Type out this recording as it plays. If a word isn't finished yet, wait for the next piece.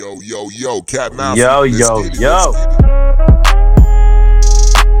Yo, Cat Mouth. Yo.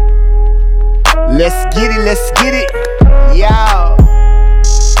 Let's get it.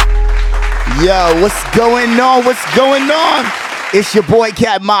 Yo, what's going on? It's your boy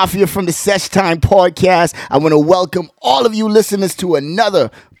Cat Mafia from the Sesh Time Podcast. I want to welcome all of you listeners to another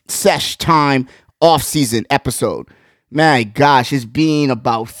Sesh Time off-season episode. My gosh, it's been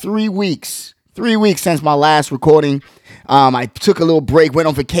about 3 weeks. 3 weeks since my last recording. I took a little break, went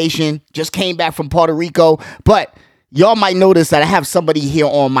on vacation, just came back from Puerto Rico. But y'all might notice that I have somebody here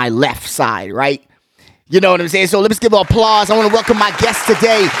on my left side, right? You know what I'm saying? So let's give an applause. I want to welcome my guest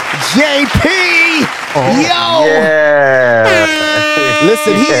today, JP. Yeah.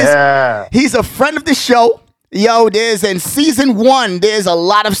 Listen, he's a friend of the show. Yo, there's in season 1, there's a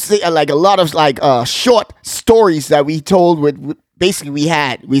lot of short stories that we told with basically we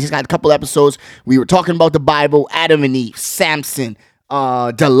just had a couple episodes. We were talking about the Bible, Adam and Eve, Samson,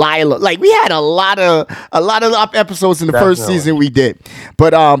 Delilah. Like we had a lot of episodes in the first season we did.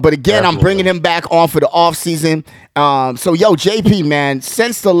 But again, I'm bringing him back on for the off season. So yo, JP, man,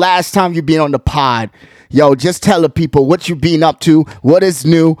 since the last time you've been on the pod, yo, just tell the people what you've been up to, what is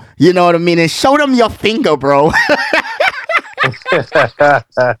new, you know what I mean, and show them your finger, bro. But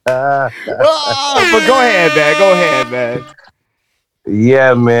go ahead, man.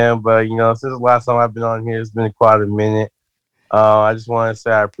 Yeah, man. But since the last time I've been on here, it's been quite a minute. I just want to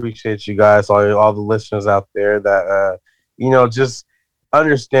say I appreciate you guys, all the listeners out there that just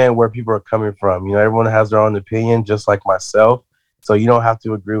understand where people are coming from. Everyone has their own opinion, just like myself. So you don't have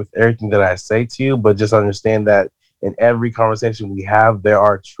to agree with everything that I say to you, but just understand that in every conversation we have, there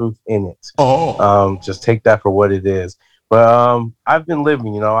are truth in it. Just take that for what it is. But I've been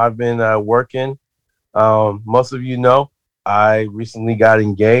living. I've been working. Most of you know. I recently got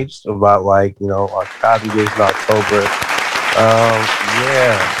engaged I got engaged in October.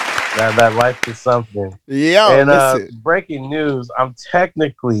 That life is something. Yo, and listen. Breaking news, I'm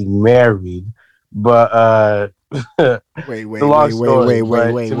technically married, but Wait.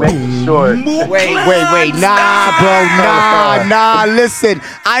 To make it short. Wait. Nah. Listen,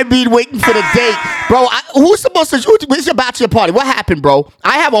 I've been waiting for the date, bro. Where's your bachelor party? What happened, bro?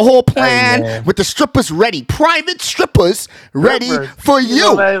 I have a whole plan with the strippers ready, private strippers ready for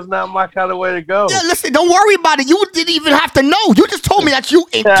you. That is not my kind of way to go. Yeah, listen, don't worry about it. You didn't even have to know. You just told me that you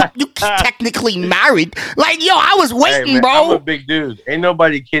technically married. Like, yo, I was waiting, bro. I'm a big dude. Ain't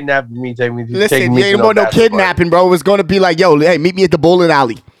nobody kidnapping me. Listen, you ain't want no kidnapping, bro. It's gonna be like, yo, hey, meet me at the bowling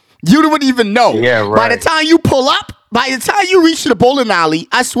alley. You wouldn't even know. Yeah, right. By the time you pull up, by the time you reach the bowling alley,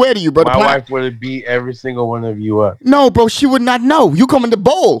 I swear to you, bro. My wife would have beat every single one of you up. No, bro, she would not know. You coming to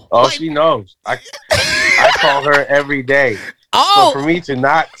bowl. Oh, she knows. I call her every day. Oh. So for me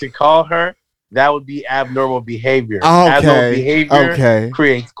to call her, that would be abnormal behavior. Okay. Abnormal behavior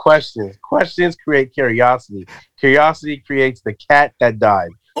creates questions. Questions create curiosity. Curiosity creates the cat that died.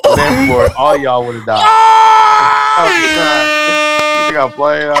 Therefore, all y'all would have died. You got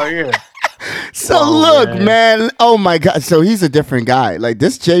playing out here. So look, man. Oh my God. So he's a different guy. Like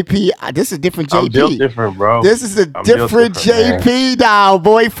this JP. This is a different JP. I'm built different, bro. This is a different JP now,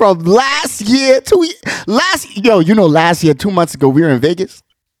 boy. From last year, last year, 2 months ago, we were in Vegas.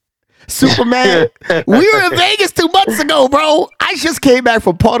 Superman. We were in Vegas 2 months ago, bro. I just came back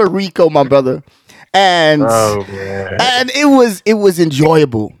from Puerto Rico, my brother. And it was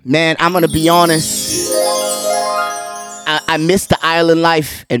enjoyable, man. I'm gonna be honest. I missed the island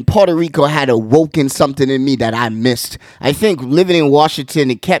life, and Puerto Rico had awoken something in me that I missed. I think living in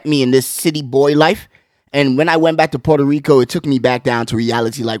Washington, it kept me in this city boy life. And when I went back to Puerto Rico, it took me back down to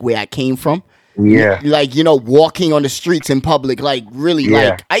reality, like where I came from. Yeah. Like, walking on the streets in public, like really,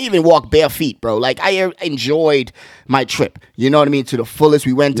 like I even walked bare feet, bro. Like I enjoyed my trip. You know what I mean? To the fullest.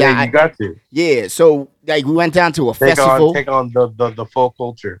 We went down. Yeah, you got to. Yeah. So like we went down to a festival. Take on the full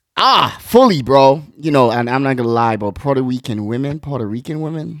culture. Fully, bro. And I'm not gonna lie, bro. Puerto Rican women,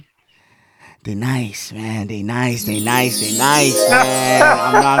 they nice, man. They nice, man.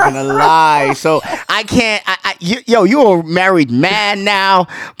 I'm not gonna lie. So I can't. You're a married man now,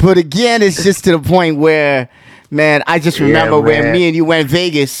 but again, it's just to the point where, man, I just remember when me and you went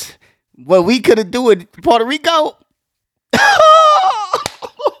Vegas. What we could have do in Puerto Rico.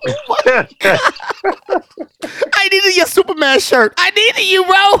 I needed your Superman shirt. I needed you,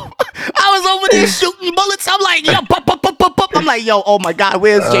 bro. I was over there shooting bullets. I'm like, yo, pop, pop, pop, pop, pop. I'm like, yo, oh my God,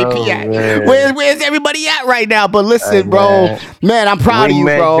 where's JP at? Man. Where's everybody at right now? But listen, bro, man, I'm proud of you,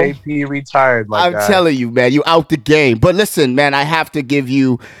 Wingman bro. JP retired, my I'm guy. telling you, man, you out the game. But listen, man, I have to give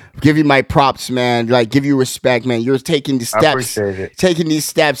you my props, man. Like, give you respect, man. You're taking the steps. I appreciate it. Taking these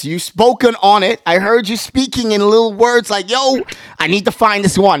steps. You spoken on it. I heard you speaking in little words like, yo, I need to find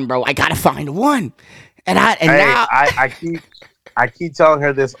this one, bro. I gotta find one. And now I keep telling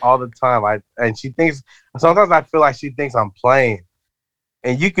her this all the time. And she thinks sometimes I feel like she thinks I'm playing.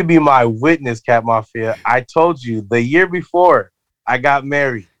 And you could be my witness, Cat Mafia. I told you the year before I got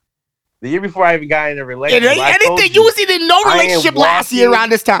married. The year before I even got in a relationship. Anything you was in no relationship last year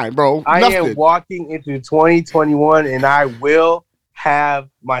around this time, bro. I am walking into 2021 and I will have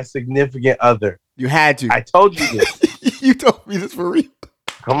my significant other. You had to. I told you this. You told me this for real.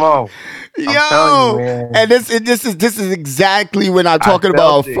 Come on. I'm telling you, man. And this is exactly when I'm talking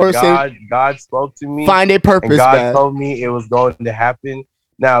about first. God spoke to me. Find a purpose, and God man. told me it was going to happen.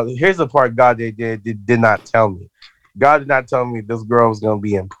 Now, here's the part God did not tell me. God did not tell me this girl was going to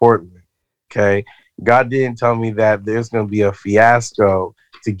be in Portland. Okay. God didn't tell me that there's going to be a fiasco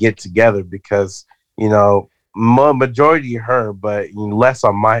to get together because, you know, majority her, but less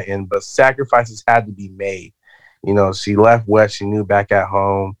on my end, but sacrifices had to be made. You know, she left what she knew back at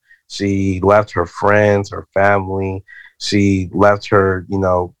home. She left her friends, her family. She left her, you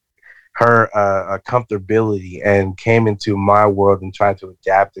know, her comfortability and came into my world and tried to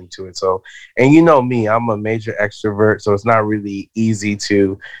adapt into it. So, and you know me, I'm a major extrovert, so it's not really easy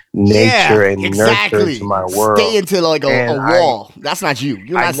to nurture into my world. Stay into like a wall. That's not you.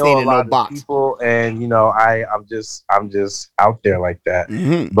 You're not staying in no box. People, and you know, I'm just out there like that.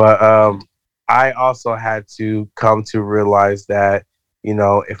 Mm-hmm. But I also had to come to realize that, you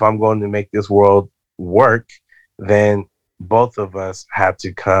know, if I'm going to make this world work, then both of us had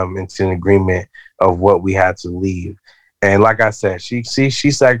to come into an agreement of what we had to leave. And like I said, she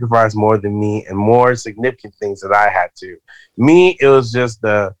sacrificed more than me and more significant things that I had to. Me, it was just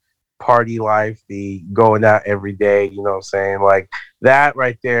the party life, the going out every day, you know what I'm saying? Like that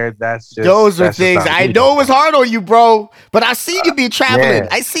right there, those are things. I know it was hard on you, bro, but I see you be traveling. Man.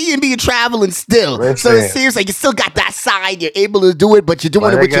 I see you be traveling still. Listen. So it seems like you still got that side. You're able to do it, but you're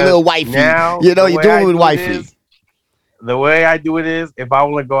doing it with your little wifey. Now, you know, you're doing it with wifey. The way I do it is, if I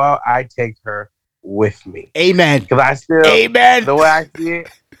want to go out, I take her with me. Amen. Because I still, amen. The way I see it,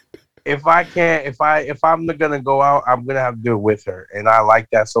 if I'm gonna go out, I'm gonna have to do it with her, and I like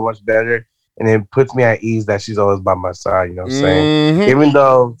that so much better. And it puts me at ease that she's always by my side. You know what I'm saying? Mm-hmm. Even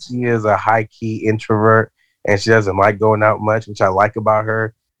though she is a high key introvert and she doesn't like going out much, which I like about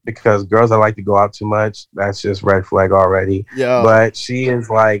her, because girls that like to go out too much, that's just red flag already. Yeah. But she is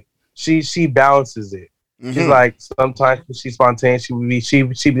like she balances it. Mm-hmm. She's like, sometimes she's spontaneous.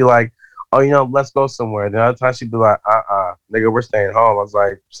 She'd be like, oh, you know, let's go somewhere. The other time she'd be like, nigga, we're staying home. I was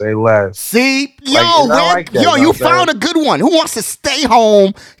like, say less. See, like, you found a good one. Who wants to stay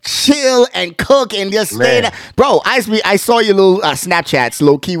home, chill, and cook and just stay there? Bro, I saw your little Snapchats,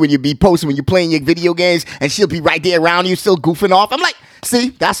 low key, when you be posting when you're playing your video games, and she'll be right there around you, still goofing off. I'm like, see,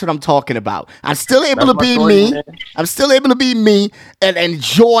 that's what I'm talking about. I'm still able to be me. Man. I'm still able to be me and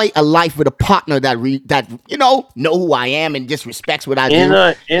enjoy a life with a partner that you know who I am and just respects what I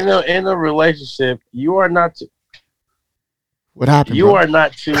do. In a relationship, you are not to. What happened? You are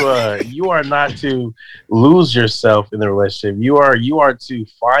not to lose yourself in the relationship. You are to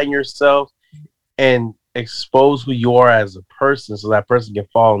find yourself and expose who you are as a person, so that person can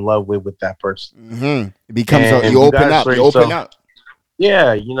fall in love with that person. Mm-hmm. It becomes you open up.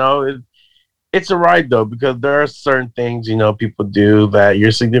 Yeah, you know, it's a ride though, because there are certain things, you know, people do that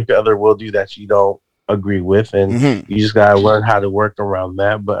your significant other will do that you don't agree with, and you just gotta learn how to work around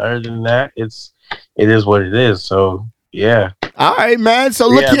that. But other than that, it is what it is. So yeah. All right, man. So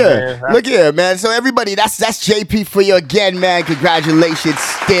look here, man. So everybody, that's JP for you again, man. Congratulations,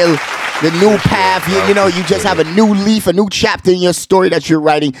 still the new path. You know, you just have a new leaf, a new chapter in your story that you're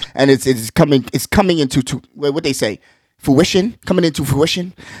writing, and it's coming into what they say. Coming into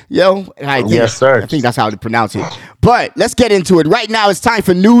fruition, yes, sir. I think that's how to pronounce it. But let's get into it. Right now, it's time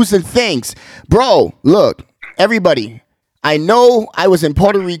for news and things. Bro, look, everybody, I know I was in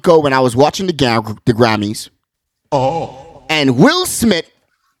Puerto Rico when I was watching the Grammys. Oh. And Will Smith,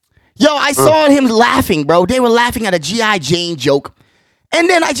 I saw him laughing, bro. They were laughing at a G.I. Jane joke. And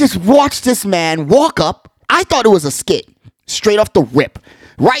then I just watched this man walk up. I thought it was a skit, straight off the rip,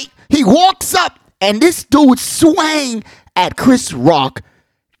 right? He walks up. And this dude swang at Chris Rock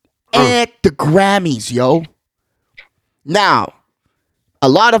at the Grammys, yo. Now, a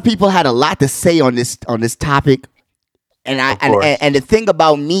lot of people had a lot to say on this topic. And I Of course. and the thing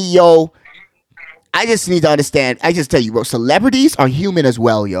about me, yo, I just need to understand. I just tell you, bro, celebrities are human as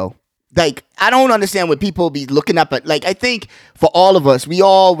well, yo. Like, I don't understand when people be looking up at, like, I think for all of us, we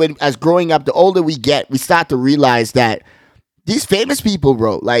all, when as growing up, the older we get, we start to realize that these famous people,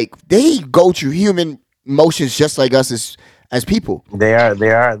 bro, like, they go through human emotions just like us as people. They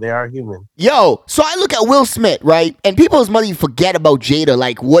are human. Yo, so I look at Will Smith, right? And people's money forget about Jada,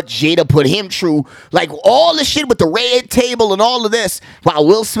 like what Jada put him through, like all the shit with the red table and all of this, while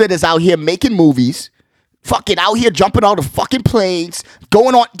Will Smith is out here making movies, fucking out here jumping out of fucking planes,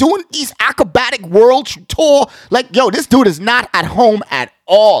 going on, doing these acrobatic world tour. Like, yo, this dude is not at home at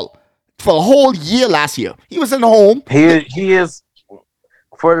all for a whole year last year. He was in home. He is,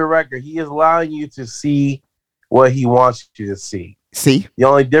 for the record, he is allowing you to see what he wants you to see. See? The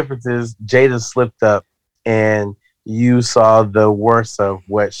only difference is Jada slipped up and you saw the worst of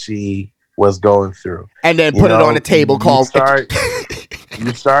what she was going through. And then put it on the table called...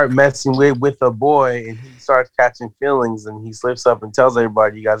 You start messing with a boy and he starts catching feelings and he slips up and tells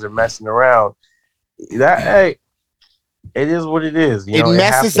everybody you guys are messing around. Hey, it is what it is. It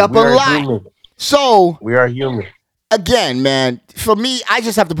messes up a lot. Human. So... We are human. Again, man, for me, I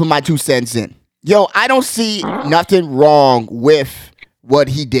just have to put my 2 cents in. Yo, I don't see nothing wrong with what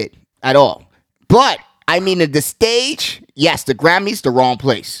he did at all. But, I mean, at the stage, yes, the Grammys, the wrong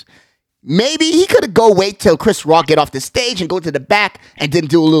place. Maybe he could go wait till Chris Rock get off the stage and go to the back and then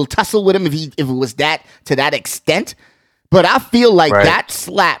do a little tussle with him if it was that to that extent. But I feel like that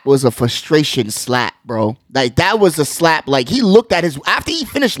slap was a frustration slap, bro. Like, that was a slap. Like, he looked at after he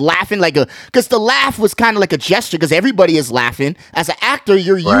finished laughing, because the laugh was kind of like a gesture, because everybody is laughing. As an actor,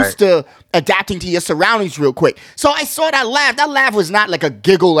 you're used to adapting to your surroundings real quick. So I saw that laugh. That laugh was not like a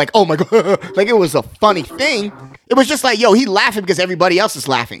giggle, like, oh my God, like it was a funny thing. It was just like, yo, he laughing because everybody else is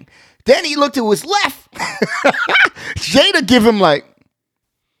laughing. Then he looked to his left. Jada give him like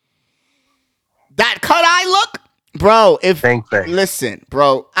that cut eye look. Bro, listen,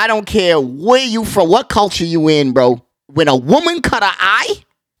 bro, I don't care where you from, what culture you in, bro. When a woman cut an eye,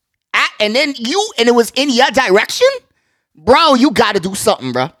 and it was in your direction, bro, you got to do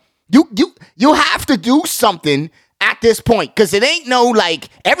something, bro. You have to do something at this point, because it ain't no, like,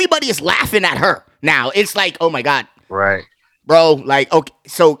 everybody is laughing at her now. It's like, oh my God. Right. Bro, like, okay,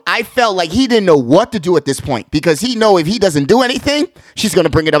 so I felt like he didn't know what to do at this point, because he know if he doesn't do anything, she's gonna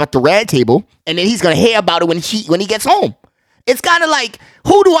bring it up at the red table, and then he's gonna hear about it when he gets home. It's kind of like,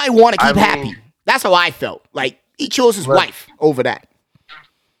 who do I want to keep happy? That's how I felt. Like, he chose his wife over that.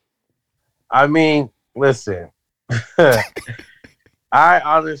 I mean, listen, I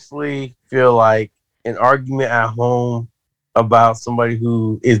honestly feel like an argument at home about somebody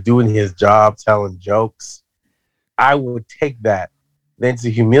who is doing his job, telling jokes, I would take that than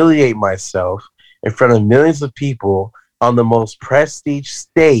to humiliate myself in front of millions of people on the most prestige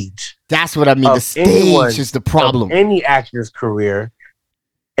stage. That's what I mean. The stage is the problem. Any actor's career,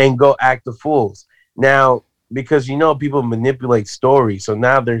 and go act the fools. Now, because people manipulate stories, so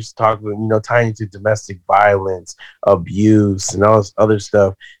now there's talking, tying into domestic violence, abuse, and all this other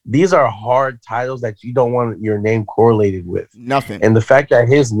stuff. These are hard titles that you don't want your name correlated with. Nothing. And the fact that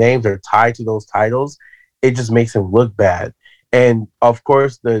his names are tied to those titles, it just makes him look bad. And of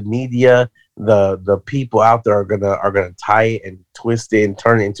course, the media, the people out there are gonna tie it and twist it and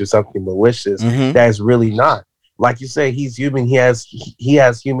turn it into something malicious that is really not. Like you say, he's human. He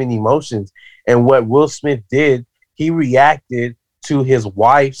has human emotions. And what Will Smith did, he reacted to his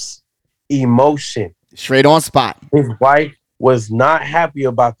wife's emotion. Straight on spot. His wife was not happy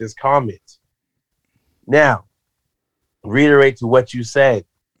about this comment. Now, reiterate to what you said.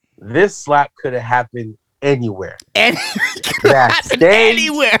 This slap could have happened anywhere. Backstage,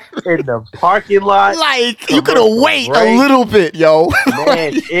 anywhere. In the parking lot. Like, you could have waited a little bit, yo.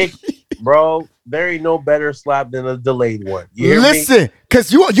 Man, bro, there ain't no better slap than a delayed one. Listen,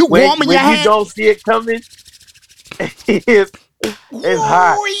 because you warming your hand. You don't see it coming, it's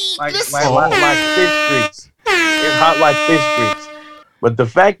hot. Like fish grease. It's hot like fish grease. But the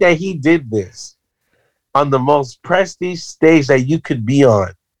fact that he did this on the most prestige stage that you could be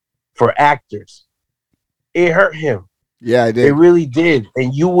on for actors, it hurt him. Yeah, it did. It really did.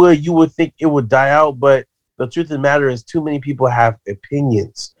 And you would think it would die out, but the truth of the matter is too many people have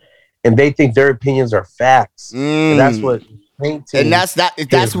opinions and they think their opinions are facts. And that's what and that's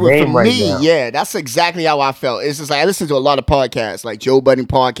what for me, yeah, that's exactly how I felt. It's just like I listen to a lot of podcasts, like Joe Budden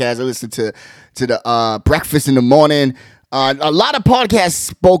podcast. I listen to the Breakfast in the Morning. A lot of podcasts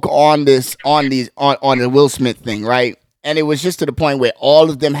spoke on the Will Smith thing, right? And it was just to the point where all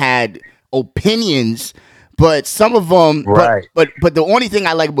of them had opinions, but some of them, right? But the only thing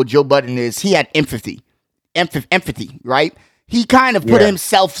I like about Joe Budden is he had empathy. empathy, right? He kind of put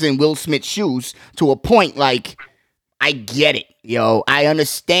himself in Will Smith's shoes to a point like, I get it, yo. I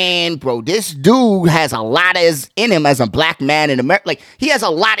understand, bro. This dude has a lot in him as a black man in America. Like, he has a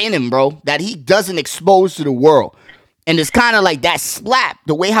lot in him, bro, that he doesn't expose to the world. And it's kind of like that slap.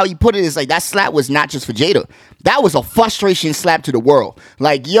 The way how he put it is like that slap was not just for Jada. That was a frustration slap to the world.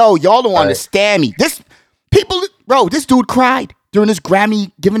 Like, yo, y'all don't understand me. This dude cried during his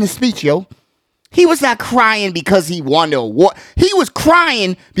Grammy giving his speech, yo. He was not crying because he won the award. He was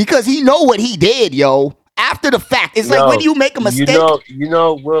crying because he know what he did, yo. After the fact. It's like when you make a mistake. You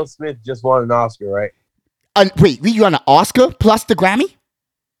know Will Smith just won an Oscar, right? Wait, you won an Oscar plus the Grammy?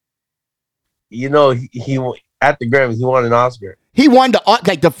 You know, he at the Grammys, he won an Oscar. He won the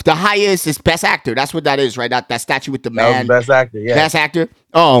highest is Best Actor. That's what that is, right? That statue with the man. That was Best Actor, yeah. Best Actor?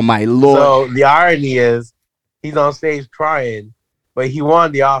 Oh, my Lord. So the irony is he's on stage crying, but he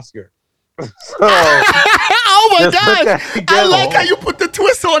won the Oscar. So, oh, my God. I like how you put the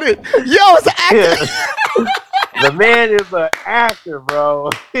twist on it. Yo, it's an actor. Yeah. The man is an actor, bro.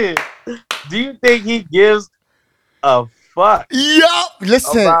 Do you think he gives a fuck? Yo,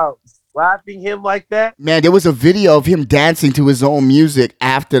 listen. About slapping him like that? Man, there was a video of him dancing to his own music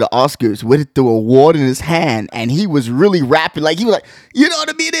after the Oscars with the award in his hand, and he was really rapping. Like, he was like, you know what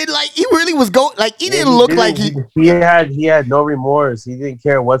I mean? Like, he really was going, like, he didn't look like he had no remorse. He didn't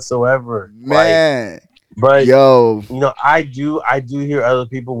care whatsoever. Man. Like, but, yo, you know, I do hear other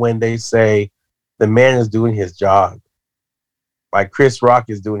people when they say the man is doing his job. Like, Chris Rock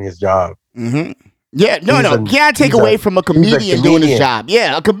is doing his job. Mm-hmm. Yeah, no. Can't take away from a comedian doing his job.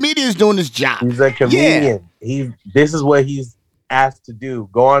 Yeah, a comedian's doing his job. He's a comedian. Yeah. This is what he's asked to do.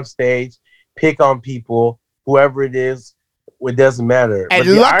 Go on stage, pick on people, whoever it is. It doesn't matter. And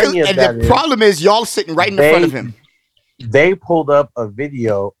the problem is y'all sitting right in front of him. They pulled up a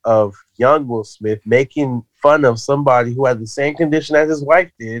video of young Will Smith making fun of somebody who had the same condition as his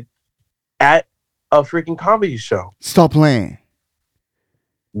wife did at a freaking comedy show. Stop playing.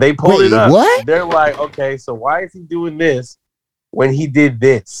 They pulled it up. What? They're like, okay, so why is he doing this when he did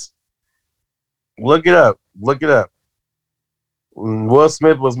this? Look it up. Look it up. Will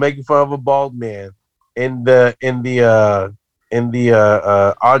Smith was making fun of a bald man in the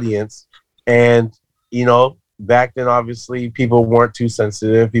audience, and you know, back then obviously people weren't too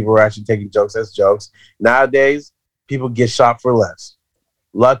sensitive. People were actually taking jokes as jokes. Nowadays, people get shot for less.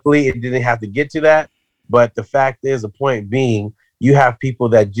 Luckily, it didn't have to get to that, but the fact is, the point being, you have people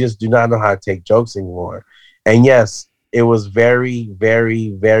that just do not know how to take jokes anymore. And yes, it was very,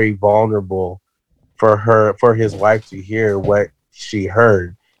 very, very vulnerable for his wife to hear what she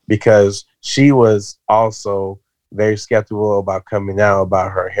heard, because she was also very skeptical about coming out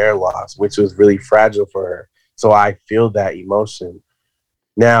about her hair loss, which was really fragile for her. So I feel that emotion.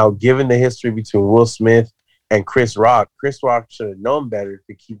 Now, given the history between Will Smith and Chris Rock should have known better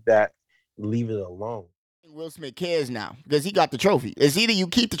to keep that, leave it alone. Will Smith cares now because he got the trophy. It's either you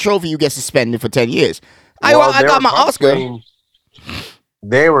keep the trophy, you get suspended for 10 years. I got my Oscar.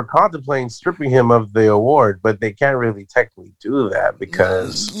 They were contemplating stripping him of the award, but they can't really technically do that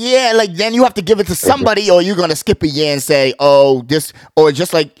because like then you have to give it to somebody, or you're gonna skip a year and say, "Oh, this," or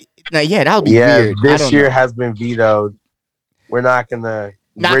just like, that would be weird. This year has been vetoed. We're not gonna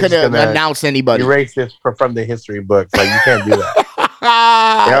announce anybody. Erase this from the history books. Like, you can't do that.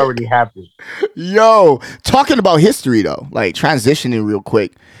 It already happened. Yo, talking about history though, like transitioning real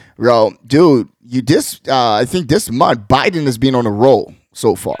quick, bro, dude, I think this month Biden has been on a roll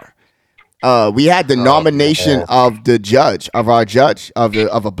so far. We had the nomination of the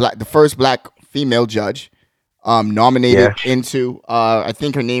first black female judge, nominated into I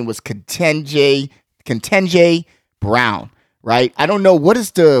think her name was Ketanji Brown, right? I don't know what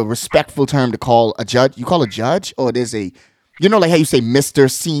is the respectful term to call a judge. You call a judge, or there's a, you know, like how you say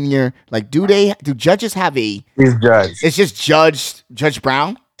Mr. Senior. Like, do judges have a? He's judge. It's just Judge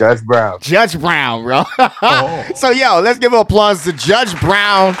Brown. Judge Brown, bro. So, let's give an applause to Judge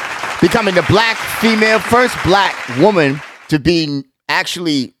Brown becoming the first black woman to be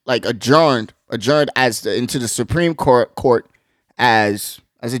actually like adjourned into the Supreme Court as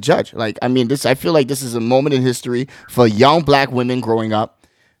a judge. Like, I mean, I feel like this is a moment in history for young black women growing up.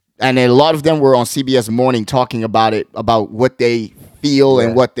 And a lot of them were on CBS Morning talking about it, about what they feel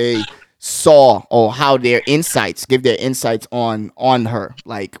and what they saw, or how give their insights on her.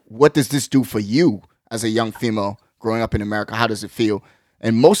 Like, what does this do for you as a young female growing up in America? How does it feel?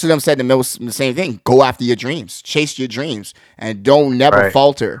 And most of them said the same thing: go after your dreams, chase your dreams, and don't never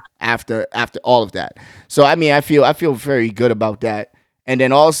falter after all of that. So, I mean, I feel very good about that. And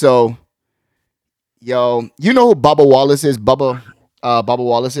then also, you know who Bubba Wallace is? Bubba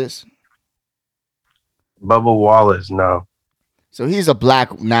Wallace is? Bubba Wallace, no. So he's a black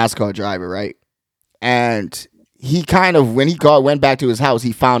NASCAR driver, right? And he kind of, when he went back to his house,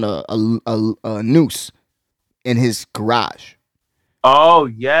 he found a noose in his garage. Oh,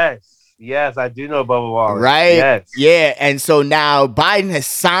 yes, I do know Bubba Wallace. Right? Yes. Yeah, and so now Biden has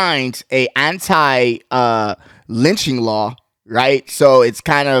signed a anti-lynching law, right? So it's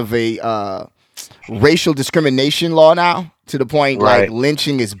kind of a racial discrimination law now, to the point Right. like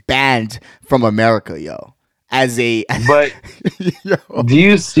lynching is banned from America, yo. But Yo. do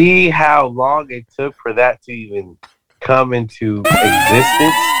you see how long it took for that to even come into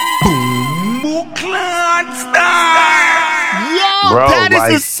existence? Yo, Bro, that is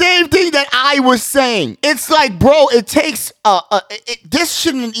like- the same thing that I was saying. It's like, bro, it takes this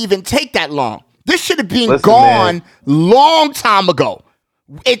shouldn't even take that long. This should have been Listen, gone man. long time ago.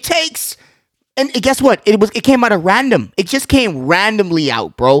 It takes, and guess what? It came out of random. It just came randomly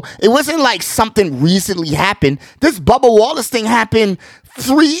out, bro. It wasn't like something recently happened. This Bubba Wallace thing happened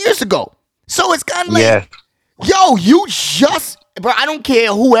 3 years ago. So it's kind of like, Yeah. yo, you just, bro, I don't care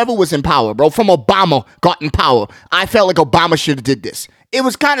whoever was in power, bro. From Obama got in power, I felt like Obama should have did this. It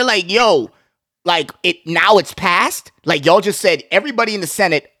was kind of like, yo, like now it's passed. Like y'all just said, everybody in the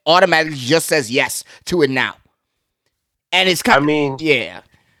Senate automatically just says yes to it now, and it's kind I of, mean, yeah.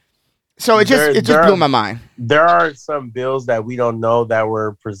 So it there just are- blew my mind. there are some bills that we don't know that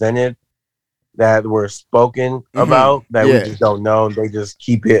were presented, that were spoken about, that Yeah. we just don't know. They just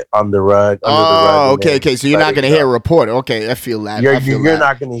keep it on the rug. Under the rug Oh, and okay, then okay. So you're let not it gonna go. hear a report. Okay, I feel that. You're I feel you're that.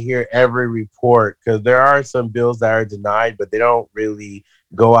 not going to hear every report, because there are some bills that are denied, but they don't really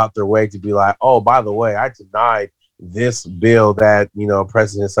go out their way to be like, oh, by the way, I denied this bill that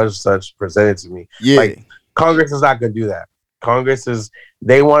President such and such presented to me. Yeah, like, Congress is not going to do that. Congress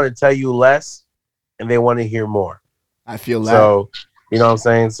they want to tell you less, and they want to hear more. I feel that. So you know what I'm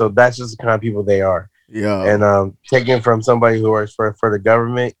saying. So that's just the kind of people they are. Yo, And taking from somebody who works for the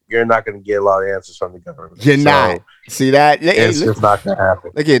government, you're not going to get a lot of answers from the government. you're So not. See that? Hey, It's just not going to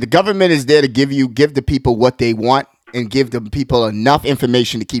happen. Look here, the government is there to give the people what they want and give the people enough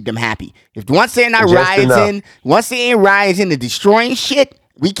information to keep them happy. If once they're not Just once they ain't rising and destroying shit,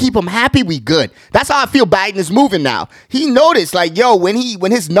 we keep them happy, we good. That's how I feel Biden is moving now. He noticed, like, yo, when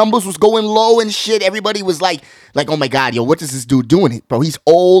his numbers was going low and shit, everybody was like, oh my God, yo, what is this dude doing? Bro, he's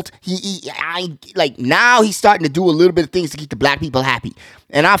old. Now he's starting to do a little bit of things to keep the black people happy.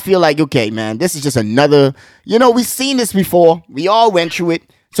 And I feel like, okay, man, this is just another, we've seen this before. We all went through it.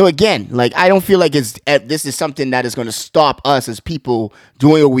 So again, like, I don't feel like this is something that is going to stop us as people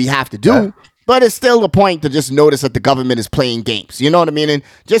doing what we have to do. Yeah. But it's still a point to just notice that the government is playing games. You know what I mean? And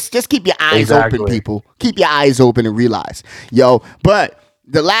just keep your eyes open, people. Keep your eyes open and realize, yo. But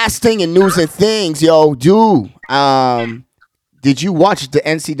the last thing in news and things, yo, dude. Did you watch the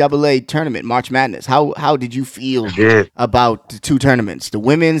NCAA tournament, March Madness? How did you feel about the two tournaments, the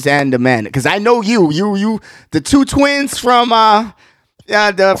women's and the men? Because I know you, the two twins from I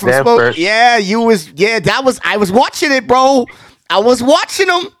was watching it, bro. I was watching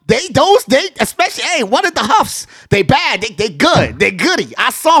them. They especially, hey, one of the Huffs, they bad. They good. They goody. I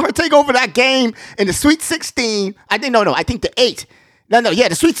saw her take over that game in the Sweet 16. I think the 8.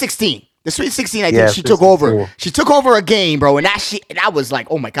 The Sweet 16. The Sweet 16, I think she took over. Cool. She took over a game, bro, and I was like,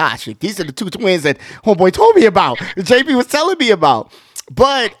 oh my gosh, these are the two twins that homeboy told me about. JP was telling me about.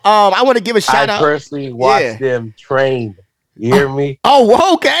 But I want to give a shout out. I personally watched them train. You hear me?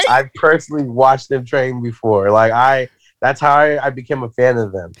 Oh, okay. I personally watched them train before. That's how I became a fan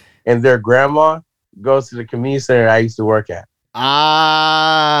of them. And their grandma goes to the community center I used to work at.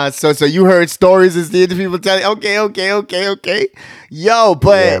 So you heard stories and the people telling, okay. Yo,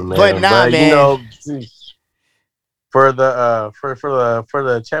 but man. For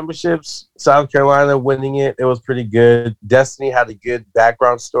the championships, South Carolina winning it was pretty good. Destiny had a good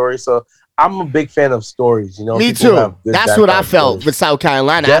background story, so I'm a big fan of stories. Me too. That's what I felt with South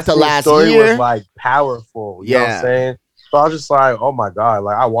Carolina after last story year. Was like powerful. You know what I'm saying? So I was just like, oh my God,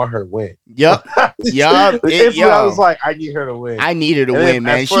 like I want her to win. Yep. I was like, I need her to win. I need her to win,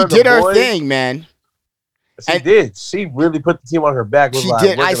 man. She did her thing, man. She did. She really put the team on her back. She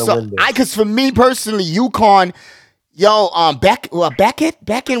did. Because for me personally, UConn,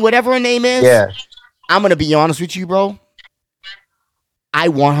 Beckett, whatever her name is. Yeah. I'm gonna be honest with you, bro. I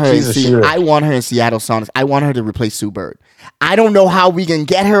want her in Seattle Sonics. I want her to replace Sue Bird. I don't know how we can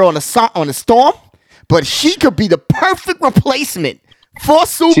get her on a Storm, but she could be the perfect replacement for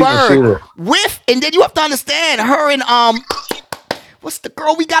Sue Bird. And then you have to understand her and what's the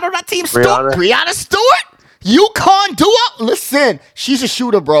girl we got on our team? Brianna Stewart. UConn duo. Listen, she's a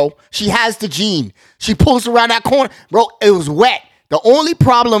shooter, bro. She has the gene. She pulls around that corner, bro. It was wet. The only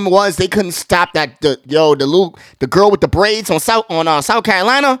problem was they couldn't stop the girl with the braids on South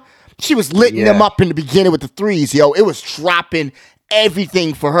Carolina. She was litting them up in the beginning with the threes, yo. It was dropping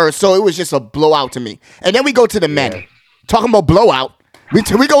everything for her. So it was just a blowout to me. And then we go to the men. Talking about blowout. We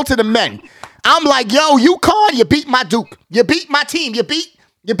go to the men. I'm like, yo, UConn, you beat my Duke. You beat my team. You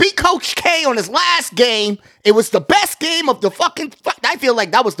beat Coach K on his last game. It was the best game of the fucking. I feel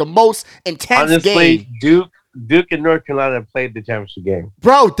like that was the most intense game. Honestly, Duke and North Carolina played the championship game.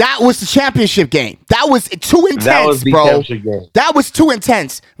 Bro, that was the championship game. That was too intense, that was the bro. Championship game. That was too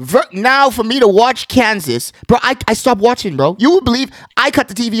intense. Now, for me to watch Kansas, bro, I stopped watching, bro. You would believe I cut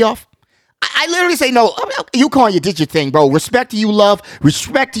the TV off. I literally say, no, UConn, you did your thing, bro. Respect to you, Love.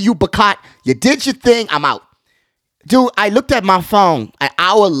 Respect to you, Bacot. You did your thing. I'm out. Dude, I looked at my phone an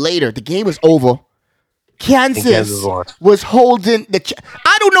hour later. The game was over. Kansas was holding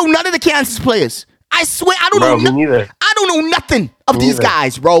I don't know none of the Kansas players. I swear, I don't know. Me neither. I don't know nothing of these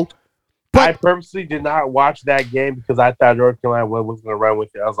guys, bro. But I purposely did not watch that game because I thought North Carolina was going to run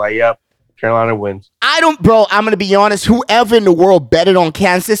with it. I was like, yep, Carolina wins. I'm going to be honest. Whoever in the world betted on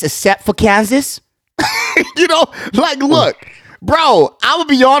Kansas except for Kansas, look, bro, I'm going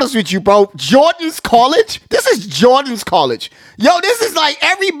to be honest with you, bro. Jordan's college. This is Jordan's college. Yo, this is like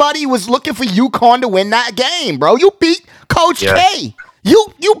everybody was looking for UConn to win that game, bro. You beat Coach K.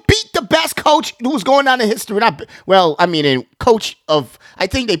 You beat the best coach who's going down in history. I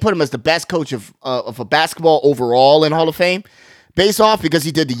think they put him as the best coach of a basketball overall in Hall of Fame, based off because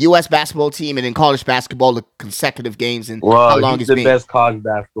he did the U.S. basketball team and in college basketball the consecutive games and how long he's the best college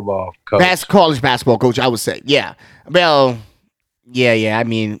basketball coach. Best college basketball coach, I would say. Yeah. Well, yeah. I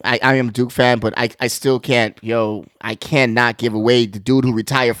mean, I am a Duke fan, but I still can't. I cannot give away the dude who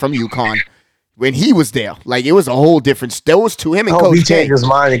retired from UConn. When he was there, like it was a whole different. There was to him and Coach K. He changed his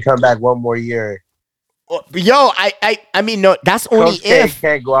mind and come back one more year. Yo, I mean, no, that's only Coach K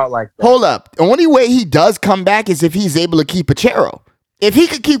can't go out like that. Hold up, the only way he does come back is if he's able to keep Pacero. If he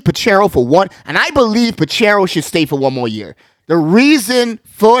could keep Pacero for one, and I believe Pacero should stay for one more year. The reason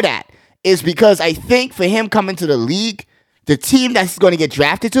for that is because I think for him coming to the league, the team that he's going to get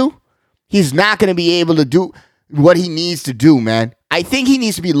drafted to, he's not going to be able to do what he needs to do, man. I think he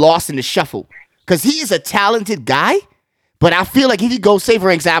needs to be lost in the shuffle. Because he is a talented guy, but I feel like if he goes, say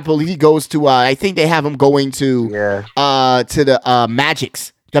for example, if he goes to, I think they have him going to the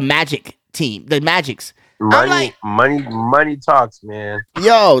Magic team, the Magics. Money talks, man.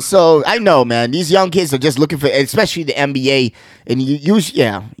 Yo, so I know, man. These young kids are just looking for, especially the NBA, and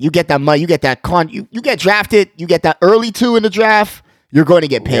you get that money, you get that you get drafted, you get that early 2 in the draft, you're going to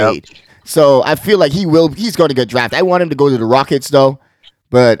get paid. Yep. So I feel like he's going to get drafted. I want him to go to the Rockets though.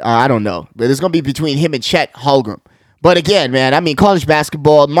 But I don't know. But it's going to be between him and Chet Holmgren. But again, man, I mean, college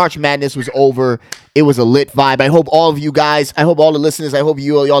basketball, March Madness was over. It was a lit vibe. I hope all of you guys, I hope all the listeners, I hope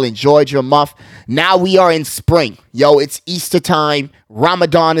y'all enjoyed your month. Now we are in spring. Yo, it's Easter time.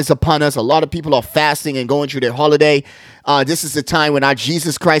 Ramadan is upon us. A lot of people are fasting and going through their holiday. This is the time when our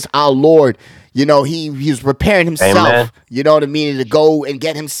Jesus Christ, our Lord, he was preparing himself. Amen. You know what I mean? To go and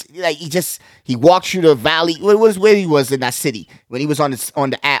get him. Like he walked through the valley. It was where he was in that city when he was on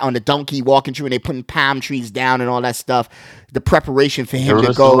the donkey walking through, and they putting palm trees down and all that stuff. The preparation for him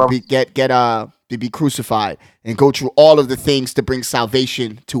to go to be crucified and go through all of the things to bring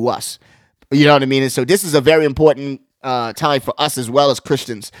salvation to us. You know what I mean? And so this is a very important time for us as well as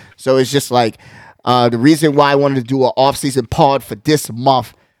Christians. So it's just like the reason why I wanted to do an off-season pod for this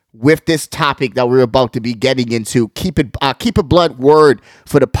month. With this topic that we're about to be getting into, keep it blunt word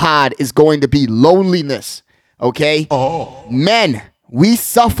for the pod is going to be loneliness. Okay, men, we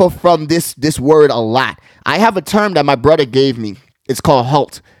suffer from this word a lot. I have a term that my brother gave me. It's called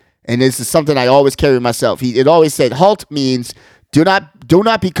HALT, and this is something I always carry myself. It always said HALT means do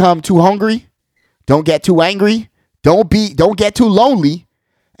not become too hungry, don't get too angry, don't get too lonely,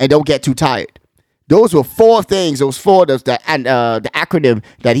 and don't get too tired. Those were 4 things. Those 4, the acronym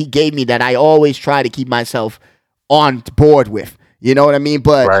that he gave me that I always try to keep myself on board with. You know what I mean?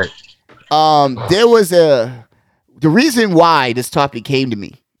 But there was the reason why this topic came to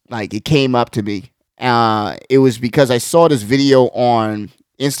me, like it came up to me. It was because I saw this video on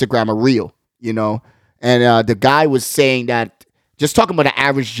Instagram, a reel, and the guy was saying that, just talking about the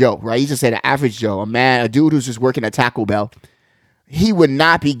average Joe, right? He just said an average Joe, a dude who's just working at Taco Bell. He would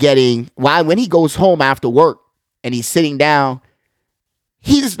not be getting, when he goes home after work and he's sitting down,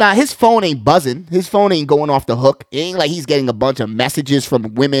 his phone ain't buzzing. His phone ain't going off the hook. It ain't like he's getting a bunch of messages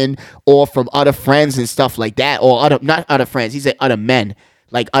from women or from other friends and stuff like that. Or not other friends. He said other men.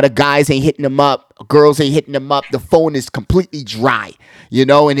 Like other guys ain't hitting him up. Girls ain't hitting him up. The phone is completely dry,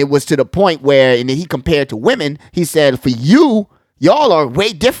 and it was to the point where, and he compared to women, he said, for you Y'all are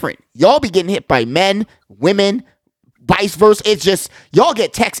way different. Y'all be getting hit by men, women, vice versa. It's just y'all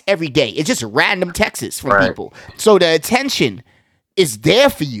get texts every day. It's just random texts from people. So the attention is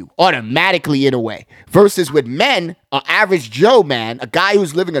there for you automatically in a way. Versus with men, an average Joe man, a guy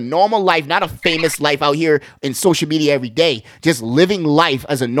who's living a normal life, not a famous life out here in social media every day, just living life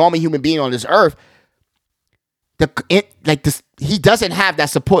as a normal human being on this earth. He doesn't have that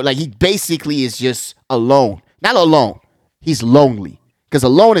support. Like, he basically is just alone. Not alone. He's lonely. Because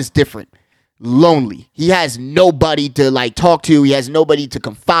alone is different. Lonely. He has nobody to like talk to. He has nobody to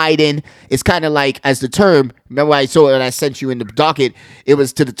confide in. It's kind of like, as the term, remember I saw it and I sent you in the docket, it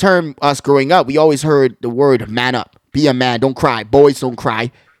was to the term us growing up. We always heard the word man up. Be a man. Don't cry. Boys don't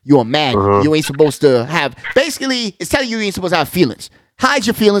cry. You're a man. You ain't supposed to have, basically, it's telling you ain't supposed to have feelings. Hide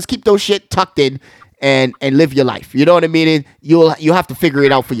your feelings. Keep those shit tucked in and live your life. You know what I mean? And you'll have to figure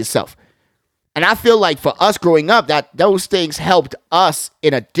it out for yourself. And I feel like for us growing up, that those things helped us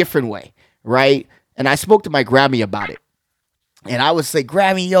in a different way. Right? And I spoke to my Grammy about it. And I would say,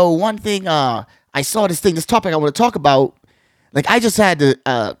 Grammy, yo, one thing, I saw this topic I want to talk about. Like, I just had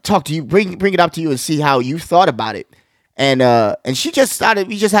to talk to you, bring it up to you and see how you thought about it. And she just started,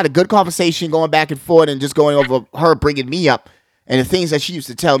 we just had a good conversation going back and forth and just going over her bringing me up and the things that she used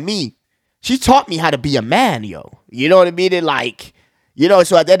to tell me. She taught me how to be a man, yo. You know what I mean? And like, you know,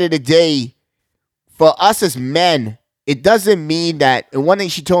 so at the end of the day, for us as men, it doesn't mean that, and one thing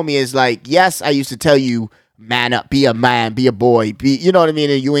she told me is like, yes, I used to tell you, man up, be a man, be a boy, you know what I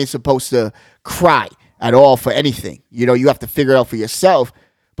mean? And you ain't supposed to cry at all for anything. You know, you have to figure it out for yourself.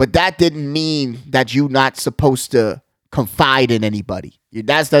 But that didn't mean that you're not supposed to confide in anybody.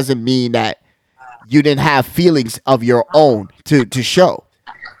 That doesn't mean that you didn't have feelings of your own to show.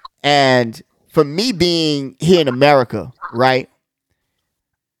 And for me being here in America, right,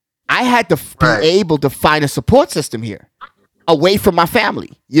 I had to be able to find a support system here away from my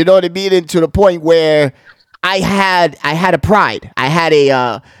family. You know what I mean? And to the point where I had a pride. I had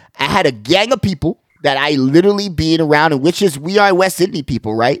a gang of people that I literally being around, and which is, we are West Sydney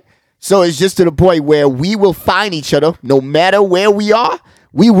people, right? So it's just to the point where we will find each other no matter where we are.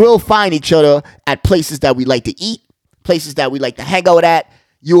 We will find each other at places that we like to eat, places that we like to hang out at.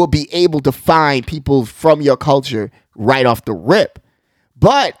 You will be able to find people from your culture right off the rip.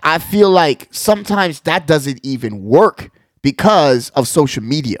 But I feel like sometimes that doesn't even work because of social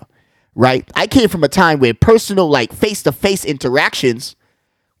media, right? I came from a time where personal, like face-to-face interactions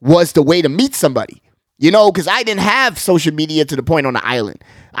was the way to meet somebody, you know, because I didn't have social media to the point on the island.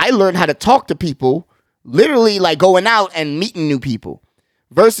 I learned how to talk to people, literally like going out and meeting new people.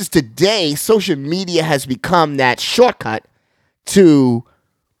 Versus today, social media has become that shortcut to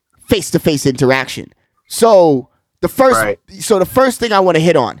face-to-face interaction. So the first thing I want to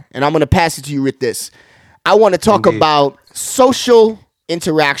hit on, and I'm going to pass it to you with this. I want to talk about social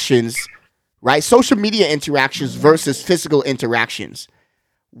interactions, right? Social media interactions versus physical interactions.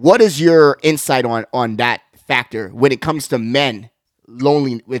 What is your insight on that factor when it comes to men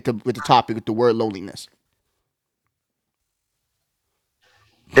lonely with the topic with the word loneliness?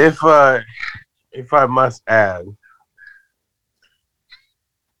 If I must add,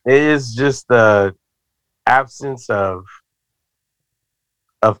 it is just the absence of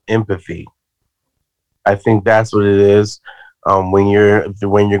empathy. I think that's what it is. When you're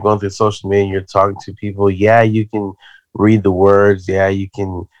going through social media, you're talking to people. Yeah, you can read the words. Yeah, you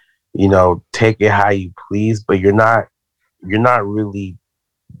can, take it how you please. But you're not really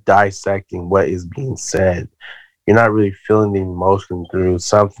dissecting what is being said. You're not really feeling the emotion through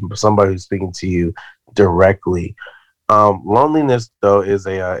somebody who's speaking to you directly. Loneliness, though, is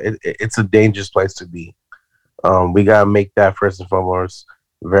it's a dangerous place to be. We gotta make that first and foremost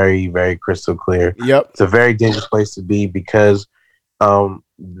very, very crystal clear. Yep. It's a very dangerous place to be because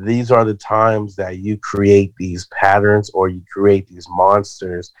these are the times that you create these patterns or you create these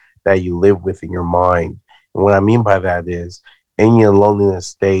monsters that you live with in your mind. And what I mean by that is, in your loneliness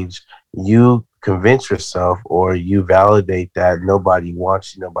stage, you convince yourself or you validate that nobody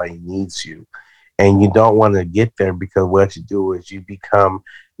wants you, nobody needs you. And you don't want to get there because what you do is you become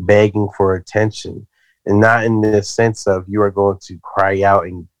begging for attention. And not in the sense of you are going to cry out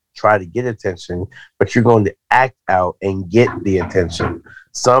and try to get attention, but you're going to act out and get the attention.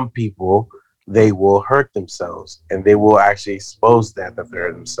 Some people, they will hurt themselves and they will actually expose that they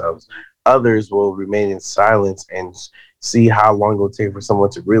hurt themselves. Others will remain in silence and see how long it will take for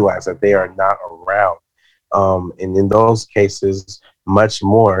someone to realize that they are not around. And in those cases, much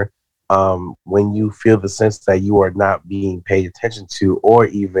more, when you feel the sense that you are not being paid attention to or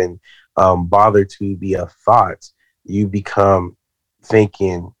even bothered to be a thought, you become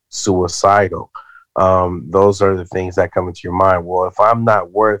thinking suicidal. Those are the things that come into your mind. Well, if I'm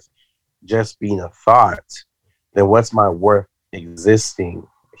not worth just being a thought, then what's my worth existing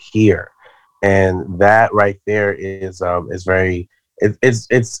here? And that right there is very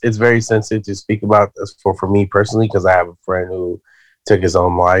it's very sensitive to speak about this for me personally, because I have a friend who took his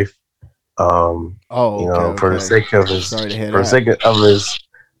own life. Oh, You okay, know, for the okay. sake of his Sorry to hear for the that. sake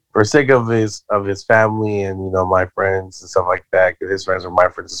for sake of his family and my friends and stuff like that, because his friends are my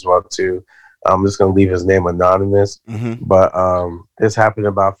friends as well too. I'm just gonna leave his name anonymous. Mm-hmm. But this happened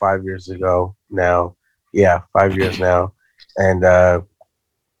about 5 years ago now. Yeah, 5 years now. And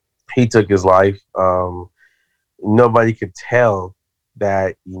he took his life. Nobody could tell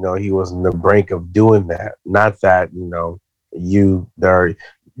that he was on the brink of doing that. Not that you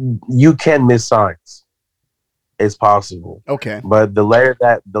can miss signs. It's possible, Okay. but the letter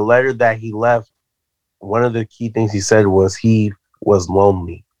that he left, one of the key things he said was he was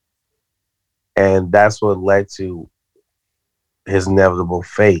lonely, and that's what led to his inevitable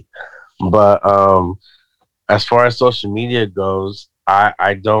fate. But as far as social media goes,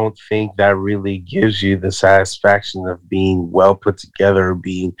 I don't think that really gives you the satisfaction of being well put together or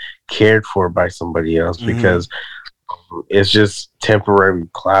being cared for by somebody else, Mm-hmm. because it's just temporary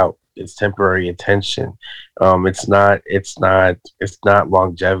clout. It's temporary attention. It's not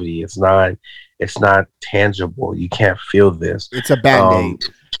longevity. It's not tangible. You can't feel this. It's a band-aid.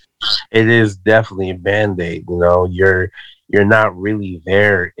 Um, it is definitely a band-aid. You're not really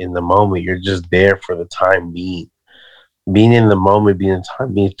there in the moment. You're just there for the time being. Being in the moment, being in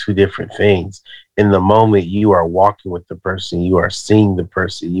time being two different things. In the moment, you are walking with the person, you are seeing the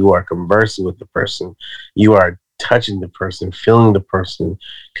person, you are conversing with the person, you are touching the person, feeling the person,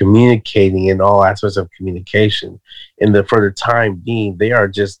 communicating in all aspects of communication. For the time being, they are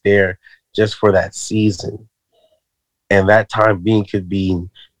just there just for that season, and that time being could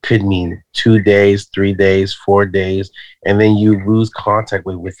mean 2 days, 3 days, 4 days, and then you lose contact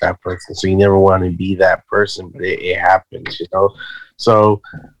with that person. So you never want to be that person, but it happens. So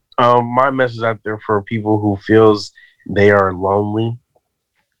my message out there for people who feels they are lonely,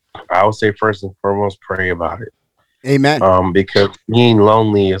 I would say first and foremost, pray about it. Amen. Because being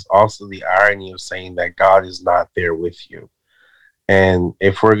lonely is also the irony of saying that God is not there with you. And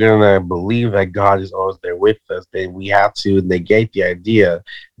if we're going to believe that God is always there with us, then we have to negate the idea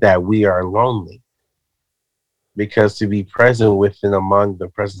that we are lonely. Because to be present with and among the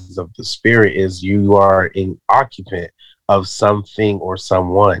presence of the Spirit is you are an occupant of something or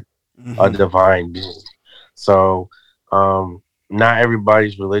someone, a Mm-hmm. divine being. So, not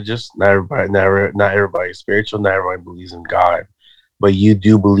everybody's religious, not everybody's spiritual, not everybody believes in God, but you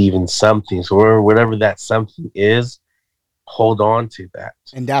do believe in something. So, whatever that something is, hold on to that.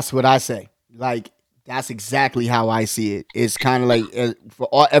 And that's what I say. Like, that's exactly how I see it. It's kind of like for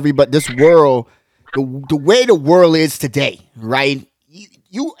all everybody, this world, the way the world is today, right?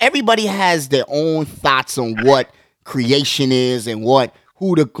 Everybody has their own thoughts on what creation is and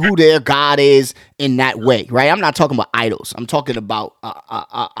who their God is in that way, right? I'm not talking about idols. I'm talking about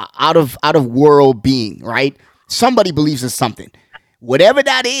out of world being, right? Somebody believes in something. Whatever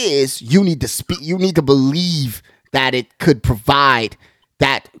that is, you need to speak. You need to believe that it could provide,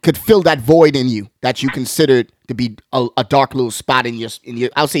 that could fill that void in you that you considered to be a dark little spot in your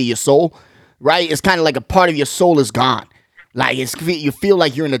I'll say your soul, right? It's kind of like a part of your soul is gone. Like you feel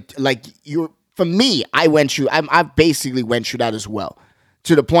like you're in a like you're. For me, I basically went through that as well,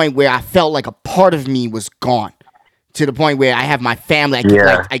 to the point where I felt like a part of me was gone. To the point where I have my family,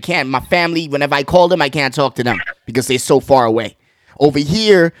 Yeah. I can't my family. Whenever I call them, I can't talk to them because they're so far away. Over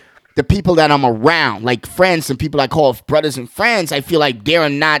here, the people that I'm around, like friends and people I call brothers and friends, I feel like they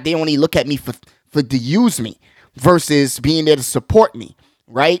only look at me to use me versus being there to support me,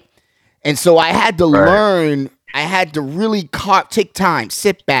 right? And so I had to Right. learn, I had to really take time,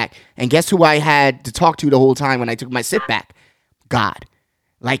 sit back, and guess who I had to talk to the whole time when I took my sit back? God.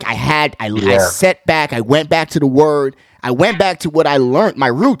 Like I Yeah. sat back, I went back to the word, I went back to what I learned, my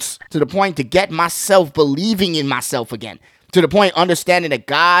roots, to the point to get myself believing in myself again, to the point understanding that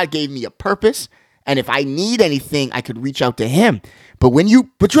God gave me a purpose, and if I need anything, I could reach out to Him. But you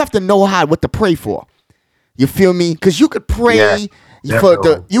have to know what to pray for. You feel me? Because you could Yeah. pray for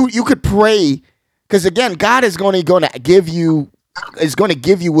Definitely. you could pray because again, God is going to give you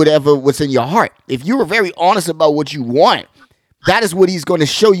what's in your heart. If you are very honest about what you want, that is what He's going to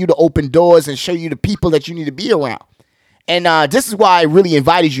show you, to open doors and show you the people that you need to be around. And this is why I really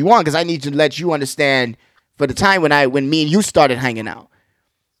invited you on, because I need to let you understand for the time when me and you started hanging out.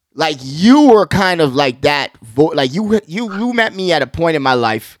 Like you were kind of like that. Like you met me at a point in my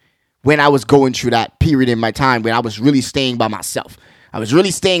life when I was going through that period in my time when I was really staying by myself. I was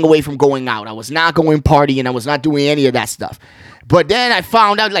really staying away from going out. I was not going partying. I was not doing any of that stuff. But then I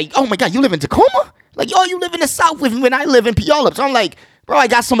found out, like, oh my God, you live in Tacoma? Like, yo, you live in the South with me when I live in Puyallup. So I'm like, bro, I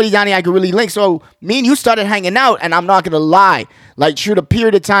got somebody down here I could really link. So me and you started hanging out, and I'm not gonna lie, like through the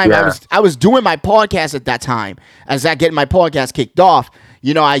period of time I was doing my podcast at that time. As I getting my podcast kicked off,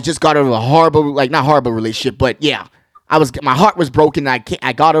 you know, I just got out of a horrible, like not horrible relationship, but yeah, my heart was broken. I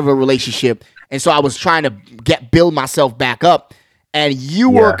got out of a relationship, and so I was trying to build myself back up. And you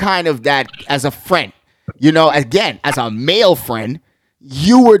were kind of that as a friend, you know, again as a male friend.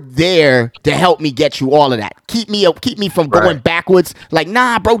 You were there to help me get you all of that. Keep me from going backwards. Like,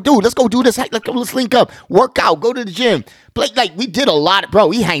 nah, bro, dude, let's go do this. Let's link up, work out, go to the gym. Like, we did a lot, bro.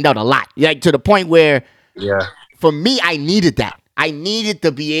 We hanged out a lot, like to the point where, for me, I needed that. I needed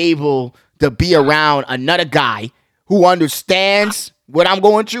to be able to be around another guy who understands what I'm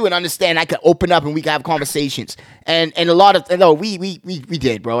going through and understand I could open up and we could have conversations. And a lot of we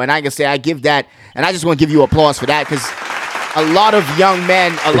did, bro. And I can say I give that, and I just want to give you applause for that, because a lot of young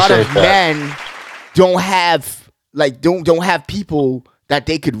men, men don't have people that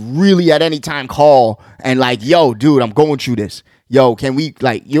they could really at any time call and like, yo, dude, I'm going through this. Yo, can we,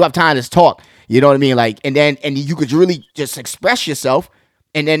 like, you have time to talk? You know what I mean? Like, and you could really just express yourself,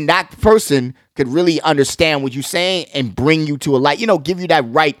 and then that person could really understand what you're saying and bring you to a light, you know, give you the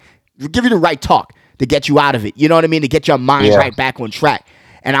right talk to get you out of it. You know what I mean? To get your mind right back on track.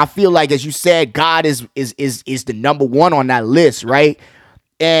 And I feel like, as you said, God is the number one on that list, right?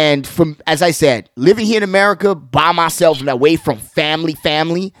 And as I said, living here in America by myself and away from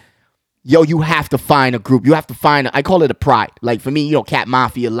family, yo, you have to find a group. You have to find, I call it a pride. Like for me, you know, Cat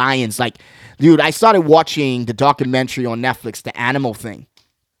Mafia, Lions. Like, dude, I started watching the documentary on Netflix, The Animal Thing.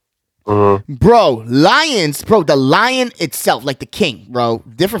 Bro, lions, bro, the lion itself, like the king, bro,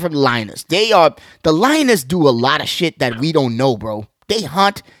 different from the lioness. The lioness do a lot of shit that we don't know, bro. They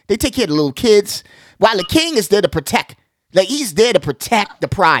hunt. They take care of the little kids. While the king is there to protect. Like, he's there to protect the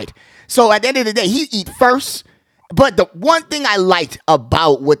pride. So at the end of the day, he eat first. But the one thing I liked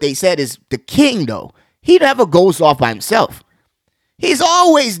about what they said is the king, though, he never goes off by himself. He's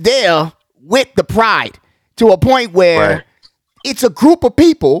always there with the pride to a point where it's a group of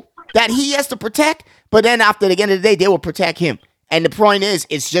people that he has to protect. But then after the end of the day, they will protect him. And the point is,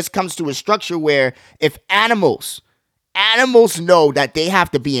 it just comes to a structure where if animals know that they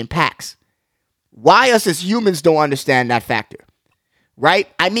have to be in packs. Why us as humans don't understand that factor, right?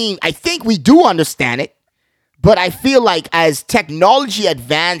 I mean, I think we do understand it, but I feel like as technology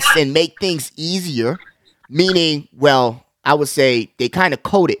advanced and make things easier, meaning, well, I would say they kind of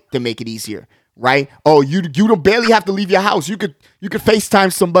code it to make it easier, right? Oh, you don't barely have to leave your house. You could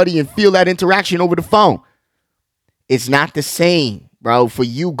FaceTime somebody and feel that interaction over the phone. It's not the same, bro. For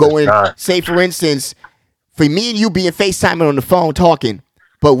you going, say for instance, for me and you being FaceTiming on the phone talking,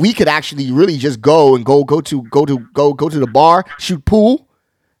 but we could actually really just go to the bar, shoot pool,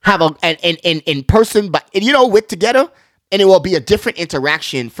 have an in person, but you know, with together, and it will be a different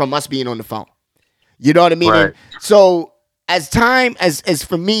interaction from us being on the phone. You know what I mean? Right. So as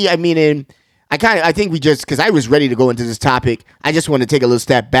for me, I mean, I think we just, because I was ready to go into this topic, I just want to take a little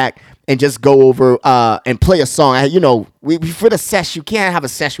step back and just go over and play a song. You know, we for the sesh, you can't have a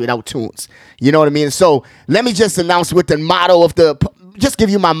sesh without tunes. You know what I mean? So let me just announce what the motto of just give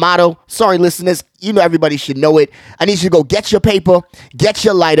you my motto. Sorry, listeners, you know everybody should know it. I need you to go get your paper, get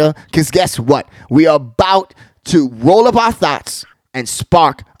your lighter, because guess what? We are about to roll up our thoughts and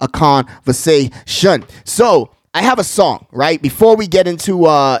spark a conversation. So I have a song, right? Before we get into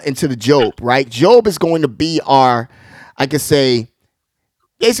the Job, right? Job is going to be our, I could say,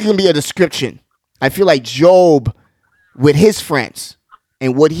 basically going to be a description. I feel like Job, with his friends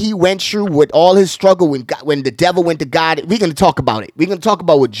and what he went through, with all his struggle when the devil went to God, we're going to talk about it. We're going to talk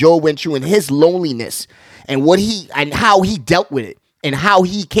about what Job went through and his loneliness and how he dealt with it and how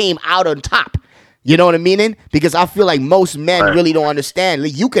he came out on top. You know what I mean? Because I feel like most men really don't understand.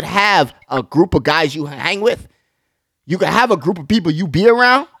 Like, you could have a group of guys you hang with. You could have a group of people you be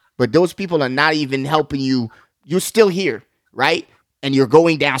around, but those people are not even helping you. You're still here, right? And you're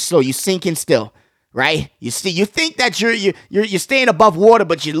going down slow. You're sinking still, right? You think that you're staying above water,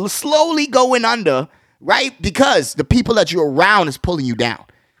 but you're slowly going under, right? Because the people that you're around is pulling you down.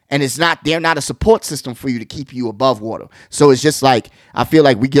 And they're not a support system for you to keep you above water. So it's just like, I feel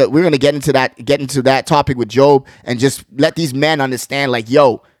like we're gonna get into that topic with Job and just let these men understand, like,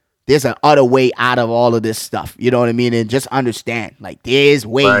 yo, there's an other way out of all of this stuff. You know what I mean? And just understand, like, there's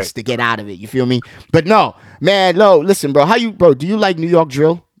ways to get out of it. You feel me? But no, man, listen, bro. Do you like New York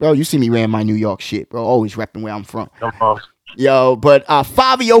drill? Bro, you see me wearing my New York shit, bro. Always repping where I'm from. Yo, but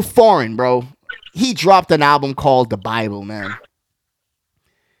Fabio Foreign, bro, he dropped an album called The Bible, man.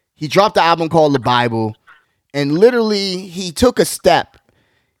 He dropped the album called The Bible, and literally he took a step.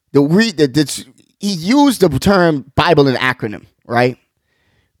 He used the term Bible in an acronym, right?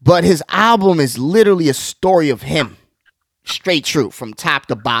 But his album is literally a story of him, straight true, from top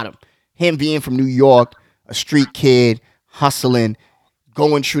to bottom. Him being from New York, a street kid, hustling,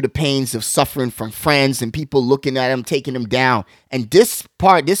 going through the pains of suffering from friends and people looking at him, taking him down. And this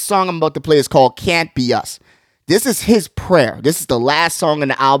song I'm about to play is called Can't Be Us. This is his prayer. This is the last song in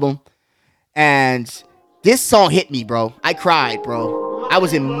the album. And this song hit me, bro. I cried, bro. I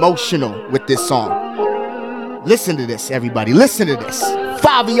was emotional with this song. Listen to this, everybody. Listen to this.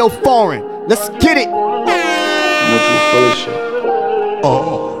 Fivio Foreign. Let's get it. I know you full of shit.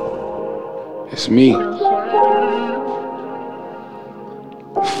 Oh. It's me.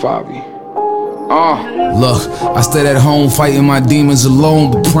 Favi. Look, I stayed at home fighting my demons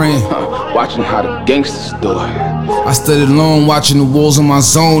alone, but praying. Watching how the gangsters do it. I stood alone watching the walls in my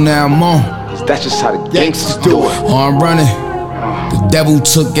zone, now I'm on. That's just how the gangsters do it. Oh, I'm running. The devil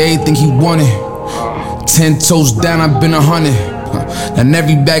took everything he wanted. 10 toes down, I've been 100. And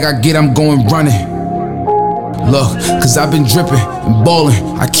every bag I get, I'm going running. Look, cause I've been dripping and balling.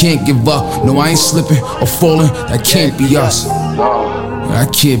 I can't give up. No, I ain't slipping or falling. That can't be us.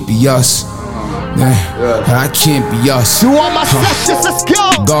 That can't be us. That can't be us. Do all my sessions, let's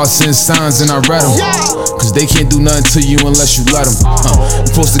go. God sends signs and I read them. Cause they can't do nothing to you unless you let them.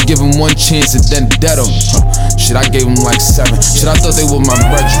 You're supposed to give them one chance and then dead them. Shit, I gave them like 7. Shit, I thought they were my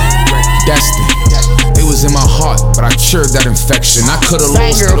brethren. Destined. It was in my heart, but I cured that infection. I could've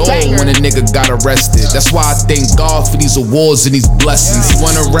lost it all when a nigga got arrested. That's why I thank God for these awards and these blessings. You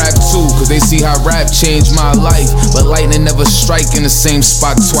wanna rap too, cause they see how rap changed my life. But lightning never strike in the same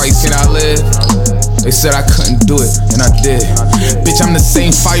spot twice. Can I live? They said I couldn't do it, and I did. Bitch, I'm the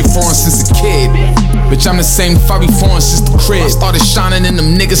same Favi Foreign since a kid. Bitch, I'm the same Favi Foreign since the crib. I started shining and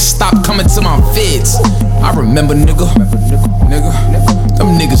them niggas stopped coming to my vids. I remember, nigga.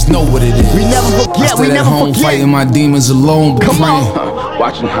 Them niggas know what it is. We never forget, I stayed at home fighting my demons alone, but praying.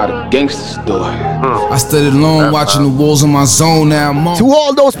 Watching how the gangsters do it. I stood alone watching the walls in my zone, now I'm on. To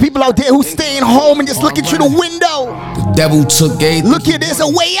all those people out there who staying home and just looking through the window. The devil took everything. Look here, there's a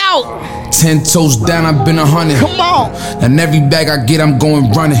way out. 10 toes down, I've been 100. Come on. And every bag I get, I'm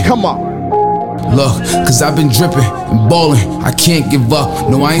going running. Come on. Look, cause I've been dripping and balling. I can't give up.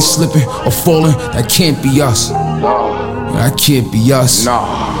 No, I ain't slipping or falling. That can't be us. That can't be us.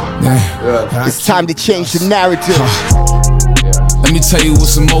 It's time to change the narrative. Let me tell you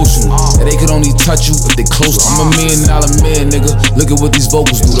what's emotional. That they could only touch you if they close. I'm a $1 million man, nigga. Look at what these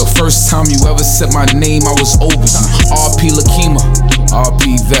vocals do. The first time you ever said my name, I was over you. R.P. Lakima,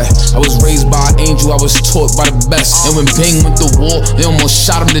 R.P. Vet. I was raised by an angel, I was taught by the best. And when Bang went to war, they almost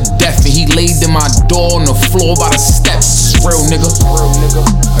shot him to death. And he laid in my door on the floor by the steps. Real nigga.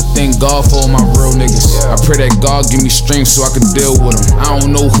 I thank God for all my real niggas. I pray that God give me strength so I can deal with them. I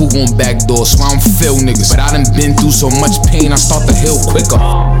don't know who gon' backdoor, so I don't feel niggas. But I done been through so much pain, I start to heal quicker.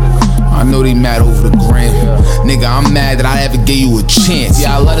 I know they mad over the gram. Nigga, I'm mad that I ever gave you a chance.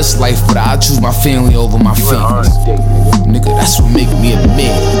 Yeah, I love this life, but I choose my family over my feelings. Nigga, that's what make me a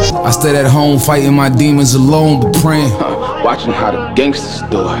man. I stayed at home fighting my demons alone, but praying. Watching how the gangsters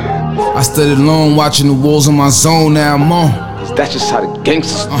do it. I stood alone watching the walls in my zone, now I'm on. That's just how the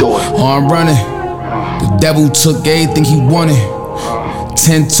gangsters do it. Oh, I'm running. The devil took everything he wanted.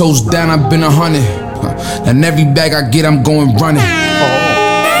 10 toes down, I've been 100. And every bag I get, I'm going running.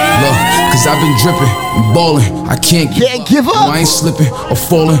 Look, cause I've been dripping and balling. I can't give up. No, I ain't slipping or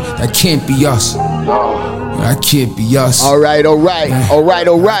falling. That can't be us. That can't be us. All right.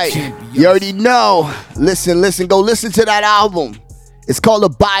 You already know. Listen. Go listen to that album. It's called The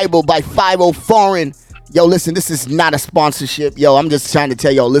Bible by Fivio Foreign. Yo, listen, this is not a sponsorship. Yo, I'm just trying to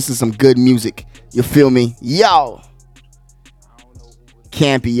tell y'all, listen to some good music. You feel me? Yo.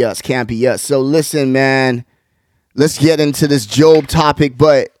 Can't be us. So listen, man. Let's get into this Job topic.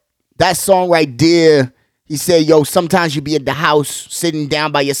 But that song right there, he said, yo, sometimes you be at the house sitting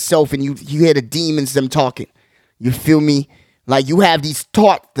down by yourself and you hear the demons, them talking. You feel me? Like you have these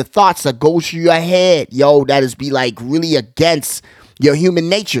the thoughts that go through your head, yo, that is be like really against your human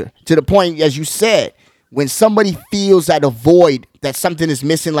nature. To the point, as you said, when somebody feels that a void, that something is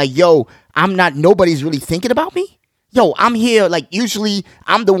missing, like, yo, nobody's really thinking about me. Yo, I'm here, like, usually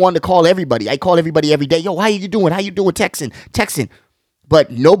I'm the one to call everybody. I call everybody every day. Yo, how you doing? Texting.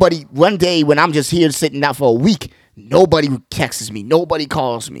 But nobody, one day when I'm just here sitting out for a week, nobody texts me. Nobody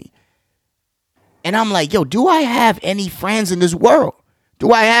calls me. And I'm like, yo, do I have any friends in this world?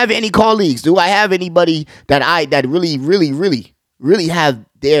 Do I have any colleagues? Do I have anybody that really have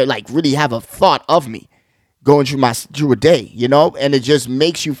their, like, really have a thought of me? going through a day, you know, and it just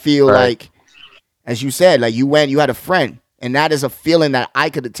makes you feel like, as you said, like you had a friend, and that is a feeling that I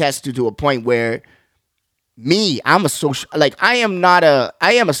could attest to a point where I'm a social, like I am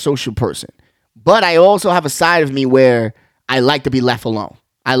a social person, but I also have a side of me where I like to be left alone.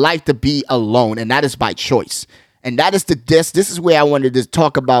 I like to be alone, and that is by choice. And that is this is where I wanted to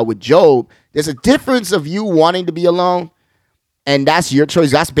talk about with Job. There's a difference of you wanting to be alone, and that's your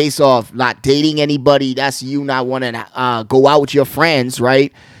choice. That's based off not dating anybody. That's you not wanting to go out with your friends,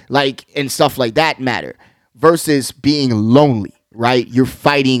 right? Like, and stuff like that matter. Versus being lonely, right? You're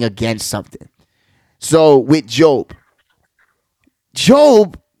fighting against something. So with Job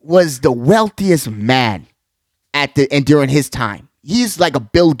was the wealthiest man and during his time. He's like a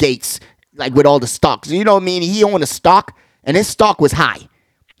Bill Gates, like with all the stocks. You know what I mean? He owned a stock, and his stock was high.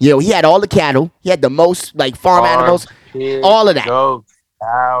 You know, he had all the cattle. He had the most like farm animals, kids, all of that, goats,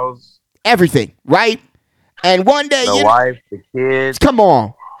 cows, everything, right? And one day, the wife, the kids. come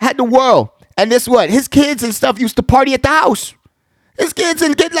on, had the world. And this what his kids and stuff used to party at the house. His kids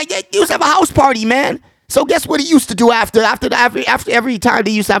and kids, like, they used to have a house party, man. So guess what he used to do after every time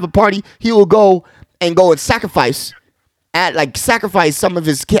they used to have a party, he would go and sacrifice some of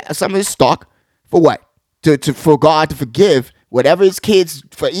his stock for what? For God to forgive whatever his kids,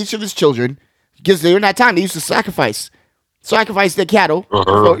 for each of his children, because during that time they used to sacrifice their cattle,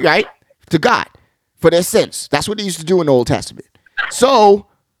 right, to God for their sins. That's what they used to do in the Old Testament. So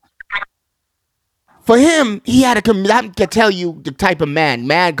for him, he had to I can tell you the type of man.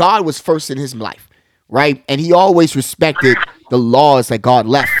 God was first in his life, right? And he always respected the laws that God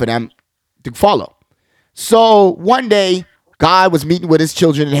left for them to follow. So one day, God was meeting with his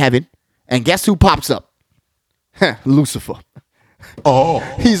children in heaven, and guess who pops up? Lucifer. Oh.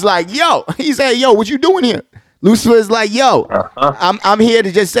 He's like, yo. He said, yo, what you doing here? Lucifer is like, yo, I'm here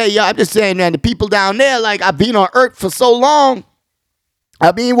to just say, yo, I'm just saying, man, the people down there, like, I've been on earth for so long.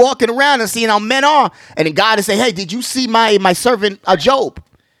 I've been walking around and seeing how men are. And then God is saying, hey, did you see my servant Job?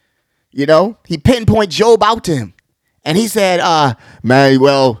 You know, he pinpoint Job out to him. And he said, man,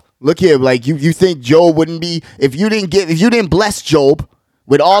 well, look here, like you think Job wouldn't be, if you didn't bless Job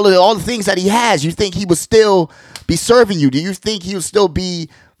with all the things that he has, you think he would still be serving you? Do you think he would still be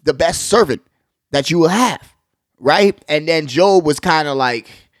the best servant that you will have? Right? And then Job was kind of like,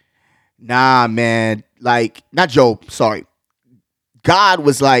 nah, man, like, not Job, sorry. God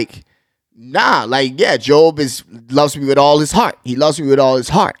was like, nah, like, yeah, Job loves me with all his heart. He loves me with all his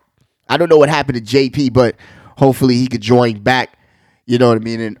heart. I don't know what happened to JP, but hopefully he could join back. You know what I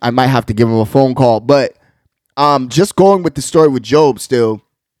mean? And I might have to give him a phone call. But just going with the story with Job still,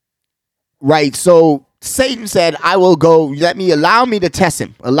 right? So Satan said, I will go, allow me to test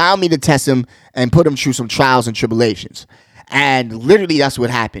him. Allow me to test him and put him through some trials and tribulations. And literally that's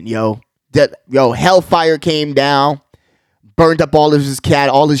what happened, yo. Hellfire came down, burned up all of his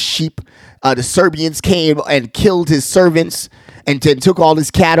all his sheep. The Serbians came and killed his servants and then took all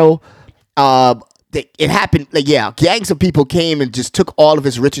his cattle. It happened, like, yeah, gangs of people came and just took all of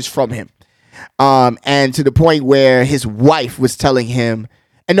his riches from him. And to the point where his wife was telling him,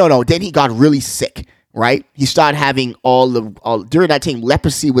 and then he got really sick, right? He started having during that time,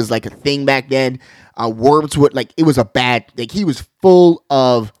 leprosy was like a thing back then. Worms would, like, it was he was full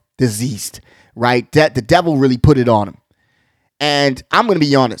of disease, right? The devil really put it on him. And I'm going to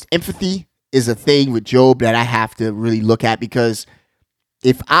be honest, empathy is a thing with Job that I have to really look at, because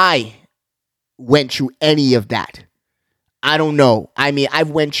if I went through any of that, I don't know. I mean, I've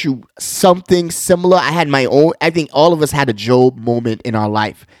went through something similar. I had my own, I think all of us had a Job moment in our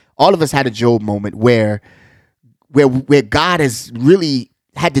life. All of us had a Job moment where God has really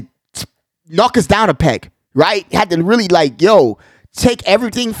had to knock us down a peg, right? Had to really, like, yo, take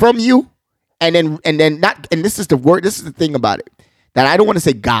everything from you. And then not, and this is the thing about it, that I don't want to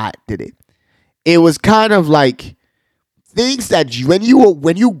say God did it. It was kind of like things that when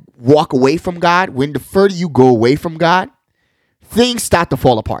you walk away from God, when the further you go away from God, things start to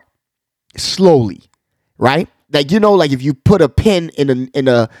fall apart slowly, right? Like, you know, like if you put a pin in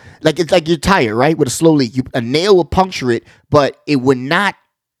a like, it's like your tire, right? With a nail will puncture it, but it would not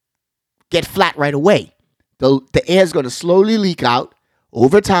get flat right away. The air is going to slowly leak out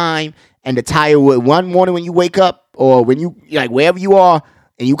over time, and the tire will, one morning when you wake up, or when you, like, wherever you are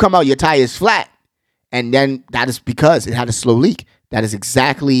and you come out, your tire is flat. And then that is because it had a slow leak. That is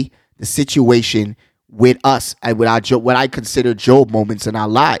exactly the situation with us and with our what I consider Job moments in our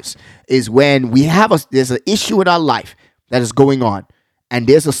lives, is when there's an issue in our life that is going on, and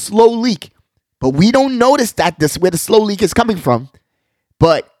there's a slow leak, but we don't notice that where the slow leak is coming from,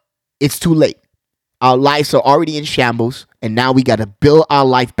 but it's too late. Our lives are already in shambles, and now we got to build our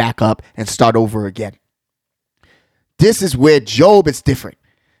life back up and start over again. this is where Job is different,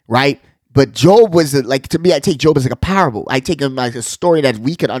 right? But Job was like, to me, I take Job as like a parable. I take him like a story that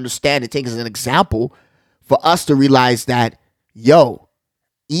we could understand and take as an example for us to realize that, yo,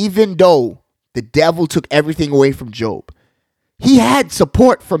 even though the devil took everything away from Job, he had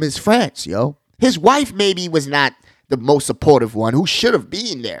support from his friends, yo. His wife maybe was not the most supportive one, who should have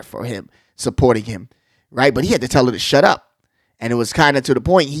been there for him, supporting him, right? But he had to tell her to shut up. And it was kind of to the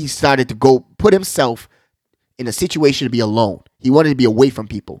point he started to go put himself in a situation to be alone. He wanted to be away from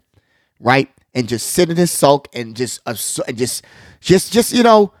people, right? And just sit in his sulk and just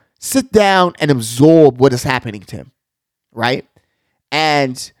sit down and absorb what is happening to him, right?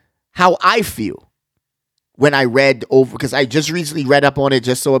 And how I feel when I read over, because I just recently read up on it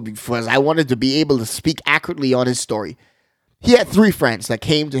just so because I wanted to be able to speak accurately on his story. He had 3 friends that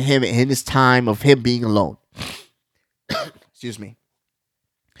came to him in his time of him being alone. Excuse me.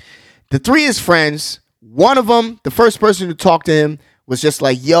 The 3 his friends, one of them, the first person who talked to him was just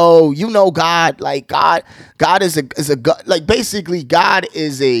like, yo, you know God, like God is a God, like basically God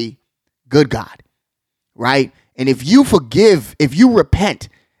is a good God, right? And if you forgive, if you repent,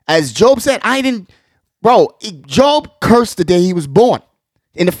 as Job said, Job cursed the day he was born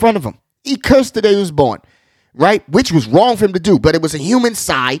in the front of him. He cursed the day he was born, right? Which was wrong for him to do, but it was a human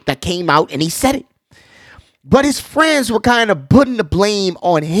side that came out and he said it. But his friends were kind of putting the blame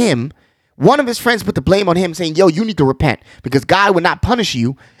on him. One of his friends put the blame on him, saying, yo, you need to repent because God would not punish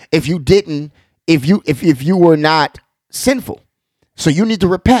you if you didn't, if you were not sinful. So you need to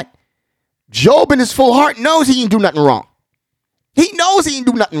repent. Job in his full heart knows he didn't do nothing wrong. He knows he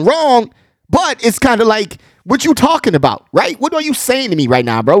didn't do nothing wrong, but it's kind of like, what you talking about, right? What are you saying to me right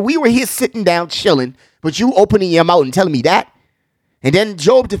now, bro? We were here sitting down chilling, but you opening your mouth and telling me that? And then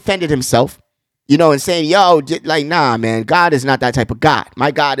Job defended himself. And saying, yo, like, nah, man, God is not that type of God. My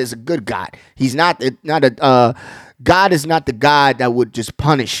God is a good God. He's God is not the God that would just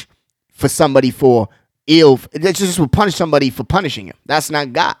punish for somebody for ill. That just would punish somebody for punishing him. That's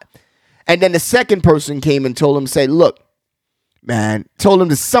not God. And then the second person came and told him, say, look, man, told him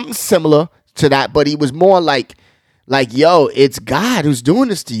there's something similar to that, but he was more like, yo, it's God who's doing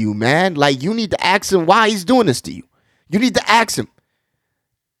this to you, man. Like, you need to ask him why he's doing this to you. You need to ask him.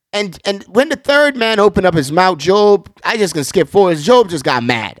 And when the third man opened up his mouth, Job, I just gonna skip forward. Job just got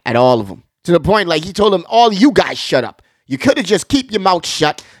mad at all of them to the point like he told them, all you guys shut up. You could have just keep your mouth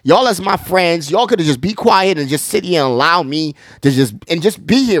shut. Y'all as my friends, y'all could have just be quiet and just sit here and allow me to just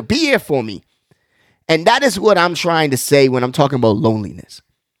be here for me. And that is what I'm trying to say when I'm talking about loneliness.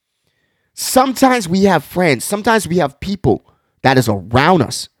 Sometimes we have friends, sometimes we have people that is around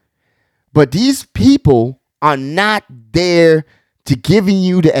us, but these people are not there to giving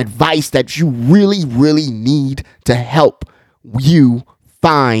you the advice that you really, really need to help you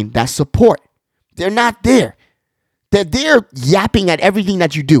find that support. They're not there. They're there yapping at everything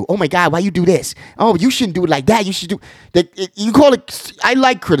that you do. Oh my God, why you do this? Oh, you shouldn't do it like that. You should do you call it. I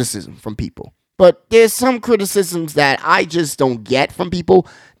like criticism from people, but there's some criticisms that I just don't get from people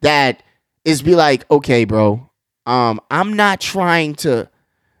that is be like, okay, bro, I'm not trying to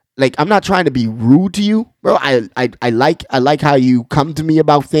be rude to you, bro. I like how you come to me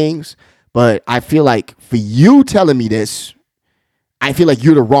about things, but I feel like for you telling me this, I feel like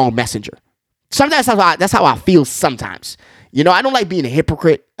you're the wrong messenger. Sometimes that's how I feel sometimes. I don't like being a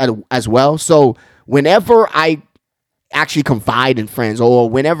hypocrite as well. So whenever I actually confide in friends or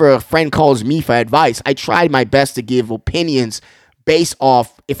whenever a friend calls me for advice, I try my best to give opinions based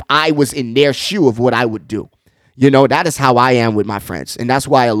off if I was in their shoe of what I would do. That is how I am with my friends. And that's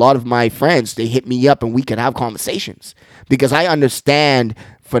why a lot of my friends, they hit me up and we can have conversations because I understand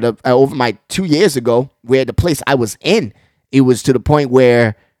over my 2 years ago where the place I was in, it was to the point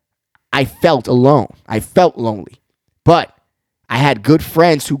where I felt alone. I felt lonely, but I had good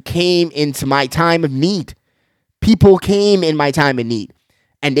friends who came into my time of need. People came in my time of need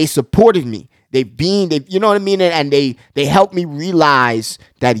and they supported me. You know what I mean? And they helped me realize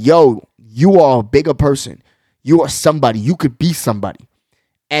that, yo, you are a bigger person. You are somebody. You could be somebody.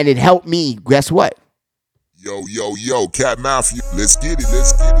 And it helped me. Guess what? Yo, Cat Mafia. Let's get it.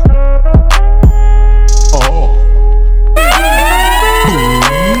 Oh.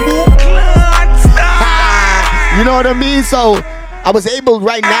 You know what I mean? So I was able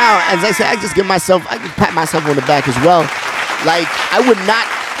right now, as I said, I just pat myself on the back as well. Like, I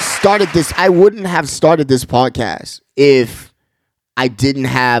wouldn't have started this podcast if I didn't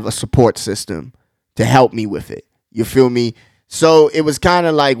have a support system to help me with it. You feel me? So it was kind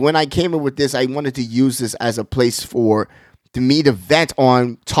of like when I came up with this, I wanted to use this as a place for me to vent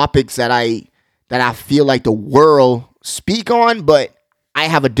on topics that I feel like the world speak on, but I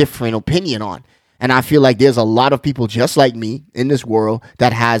have a different opinion on. And I feel like there's a lot of people just like me in this world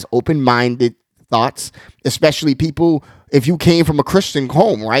that has open-minded thoughts, especially people, if you came from a Christian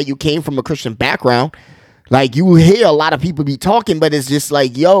home, right? You came from a Christian background. Like, you hear a lot of people be talking, but it's just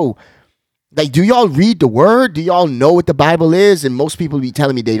like, yo, like, do y'all read the word? Do y'all know what the Bible is? And most people be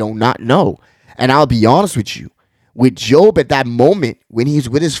telling me they do not know. And I'll be honest with you. With Job at that moment, when he's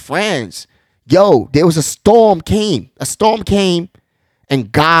with his friends, yo, there was a storm came. A storm came, and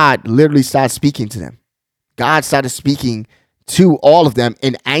God literally started speaking to them. God started speaking to all of them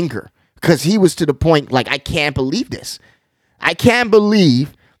in anger. Because he was to the point, like, I can't believe this. I can't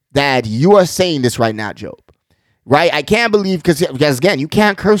believe that you are saying this right now, Job. Right? I can't believe, because again, you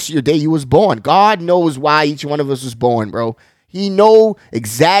can't curse your day you was born. God knows why each one of us was born, bro. He know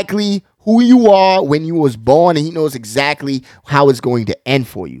exactly who you are when you was born, and he knows exactly how it's going to end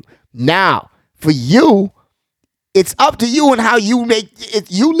for you. Now, for you, it's up to you and how you make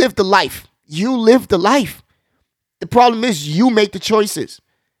it. You live the life. You live the life. The problem is you make the choices.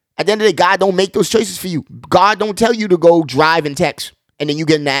 At the end of the day, God don't make those choices for you. God don't tell you to go drive and text and then you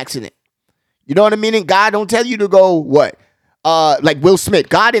get in an accident. You know what I mean? And God don't tell you to go what? Like Will Smith.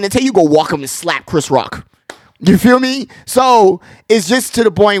 God didn't tell you go walk up and slap Chris Rock. You feel me? So it's just to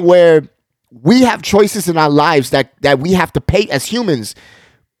the point where we have choices in our lives that we have to pay as humans.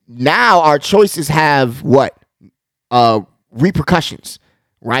 Now our choices have what? Repercussions,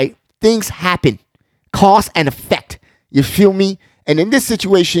 right? Things happen. Cause and effect. You feel me? And in this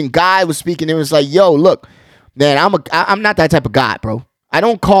situation, God was speaking. It was like, yo, look, man, I'm not that type of God, bro. I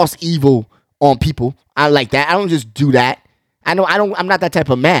don't cause evil on people. I like that. I don't just do that. I'm not that type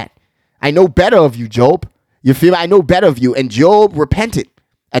of man. I know better of you, Job. You feel me? I know better of you. And Job repented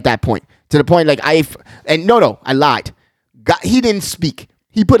at that point. To the point, like, I lied. God, he didn't speak.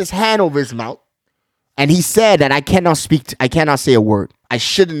 He put his hand over his mouth. And he said that I cannot speak. I cannot say a word. I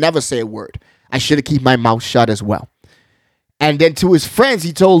should never say a word. I should have kept my mouth shut as well. And then to his friends,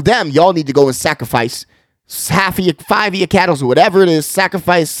 he told them, y'all need to go and sacrifice 5 of your cattle or whatever it is.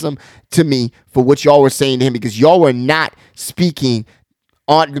 Sacrifice them to me for what y'all were saying to him, because y'all were not speaking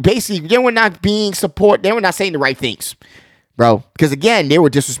on, basically, they were not being support. They were not saying the right things, bro. Because again, they were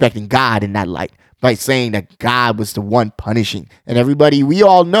disrespecting God in that light by saying that God was the one punishing. And everybody, we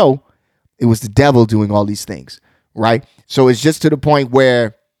all know it was the devil doing all these things, right? So it's just to the point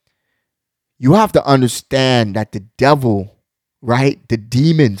where you have to understand that the devil, right? The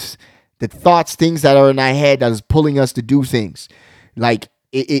demons, the thoughts, things that are in our head that is pulling us to do things. Like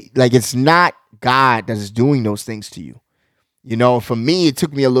it's not God that is doing those things to you. You know, for me, it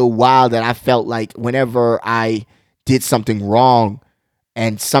took me a little while that I felt like whenever I did something wrong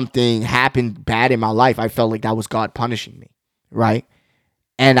and something happened bad in my life, I felt like that was God punishing me, right?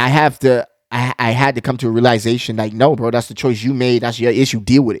 And I had to come to a realization like, no, bro, that's the choice you made. That's your issue.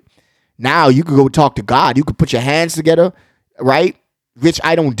 Deal with it. Now you could go talk to God. You could put your hands together, right? Which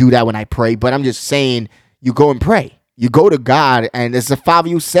I don't do that when I pray, but I'm just saying you go and pray. You go to God, and as the Father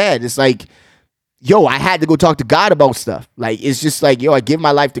you said, it's like, yo, I had to go talk to God about stuff. Like, it's just like, yo, I give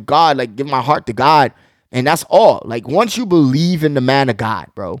my life to God, like give my heart to God, and that's all. Like, once you believe in the man of God,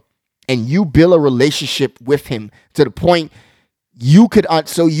 bro, and you build a relationship with him to the point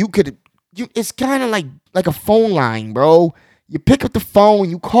it's kind of like a phone line, bro. You pick up the phone,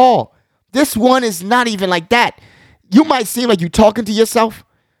 you call. This one is not even like that. You might seem like you're talking to yourself,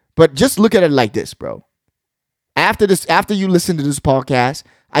 but just look at it like this, bro. After you listen to this podcast,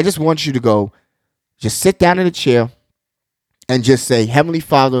 I just want you to just sit down in a chair and just say, Heavenly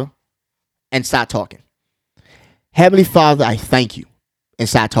Father, and start talking. Heavenly Father, I thank you, and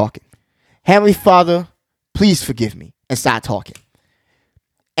start talking. Heavenly Father, please forgive me, and start talking.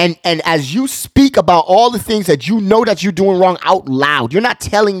 And as you speak about all the things that you know that you're doing wrong out loud, you're not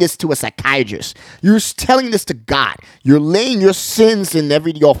telling this to a psychiatrist. You're telling this to God. You're laying your sins and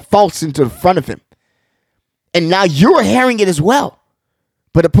your faults into the front of him. And now you're hearing it as well.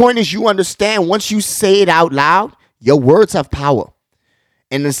 But the point is, you understand, once you say it out loud, your words have power.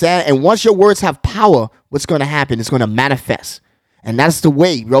 And once your words have power, what's going to happen? It's going to manifest. And that's the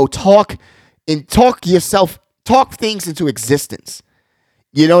way, bro. Talk things into existence.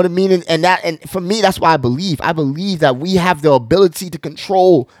 You know what I mean? And for me, that's why I believe that we have the ability to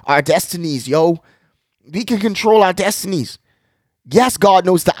control our destinies, yo. We can control our destinies. Yes, God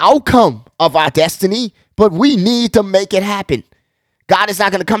knows the outcome of our destiny, but we need to make it happen. God is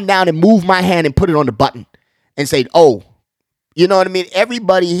not going to come down and move my hand and put it on the button and say, oh, you know what I mean?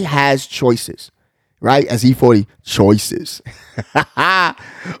 Everybody has choices, right? As E40, choices.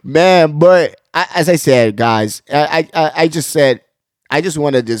 Man, but as I said, guys, I just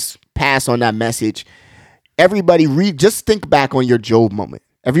want to just pass on that message. Everybody just think back on your Job moment.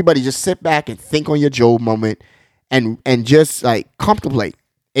 Everybody just sit back and think on your Job moment and just like contemplate.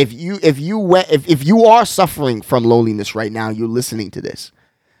 If you are suffering from loneliness right now, you're listening to this.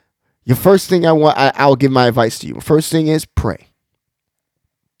 Your first thing I'll give my advice to you. First thing is pray.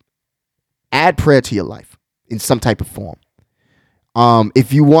 Add prayer to your life in some type of form.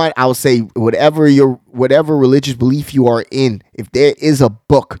 If you want, I'll say whatever religious belief you are in, if there is a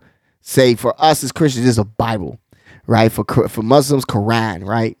book, say for us as Christians, there's a Bible, right? For Muslims, Quran,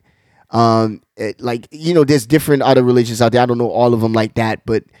 right? There's different other religions out there. I don't know all of them like that,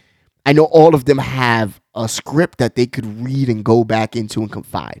 but I know all of them have a script that they could read and go back into and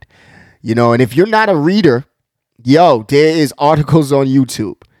confide. And if you're not a reader, there is articles on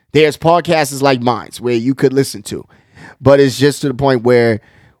YouTube. There's podcasts like mine where you could listen to. But it's just to the point where,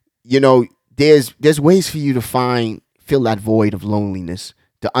 there's ways for you to fill that void of loneliness,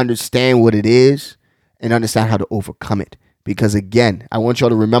 to understand what it is and understand how to overcome it. Because again, I want y'all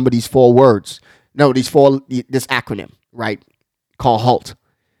to remember these four words. No, this acronym, right? Called HALT.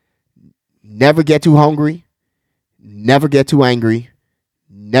 Never get too hungry, never get too angry,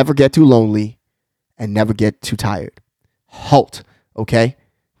 never get too lonely, and never get too tired. HALT, okay?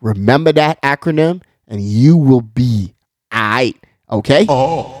 Remember that acronym and you will be aight, okay?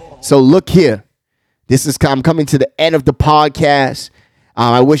 Oh. So look here. I'm coming to the end of the podcast.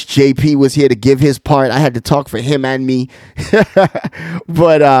 I wish JP was here to give his part. I had to talk for him and me.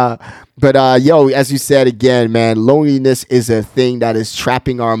 But as you said again, man, loneliness is a thing that is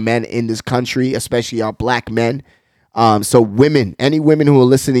trapping our men in this country, especially our black men. So any women who are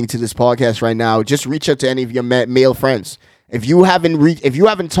listening to this podcast right now, just reach out to any of your male friends. If you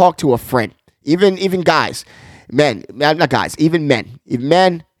haven't talked to a friend, even guys, men, not guys, even men,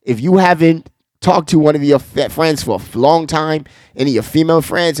 if you haven't talked to one of your friends for a long time, any of your female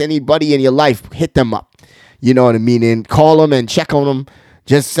friends, anybody in your life, hit them up. You know what I mean? And call them and check on them.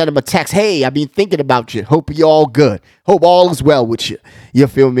 Just send them a text. Hey, I've been thinking about you. Hope you're all good. Hope all is well with you. You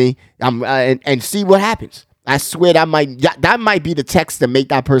feel me? And see what happens. I swear that might be the text that make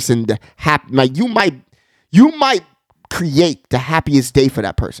that person happy. Like you might create the happiest day for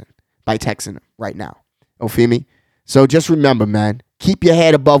that person by texting them right now. You feel me? So just remember, man, keep your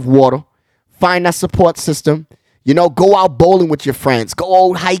head above water. Find that support system. Go out bowling with your friends. Go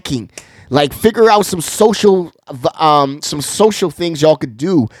out hiking. Like figure out some social things y'all could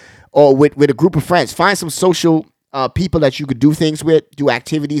do, or with a group of friends. Find some social people that you could do things with, do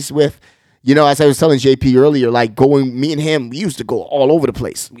activities with. As I was telling JP earlier, like me and him, we used to go all over the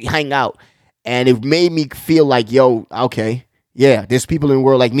place. We hang out, and it made me feel like, okay, yeah, there's people in the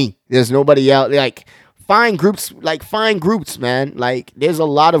world like me. There's nobody out like. Find groups, man. Like, there's a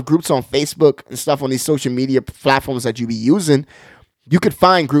lot of groups on Facebook and stuff on these social media platforms that you be using. You could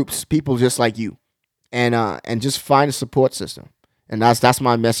find groups, people just like you, and just find a support system. And that's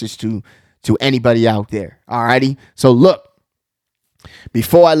my message to anybody out there. Alrighty. So look,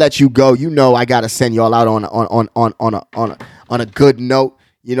 before I let you go, I gotta send y'all out on a good note.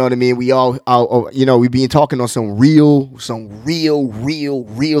 You know what I mean? We all, we've been talking on some real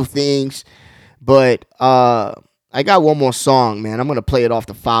things. But I got one more song, man. I'm gonna play it off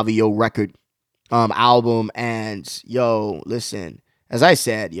the Fabio record album. And listen, as I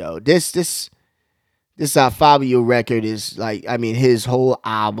said, this Fabio record is like, I mean, his whole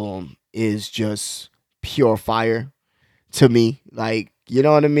album is just pure fire to me. Like, you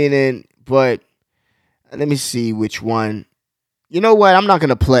know what I mean? But let me see which one. You know what? I'm not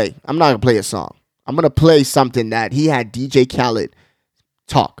gonna play a song. I'm gonna play something that he had DJ Khaled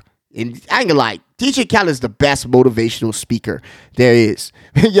talk. And I ain't gonna lie, DJ Khaled is the best motivational speaker there is.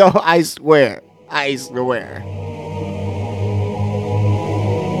 I swear.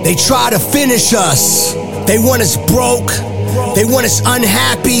 They try to finish us. They want us broke. They want us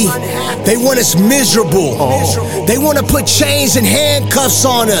unhappy. They want us miserable. They want to put chains and handcuffs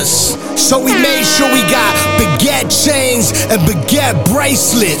on us. So we made sure we got baguette chains and baguette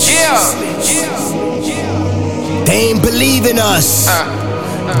bracelets. They ain't believe in us.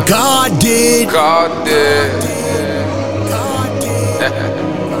 God did.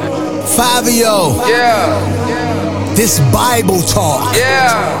 Fabio. This Bible talk.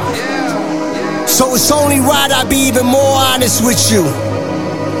 So it's only right I be even more honest with you.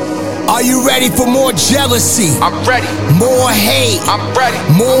 Are you ready for more jealousy? I'm ready. More hate. I'm ready.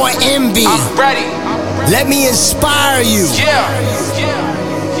 More envy. I'm ready. Let me inspire you.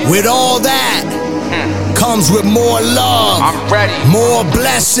 With all that comes with more love. I'm ready. More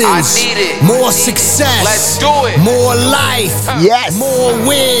blessings. I need it. More success. Let's do it. More life. Yes. More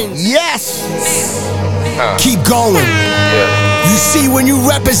wins. Yes. Keep going. You see, when you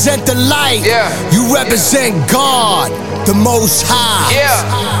represent the light, you represent God, the Most High.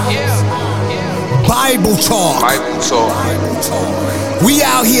 Bible talk. We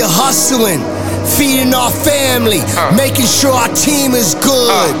out here hustling, feeding our family, making sure our team is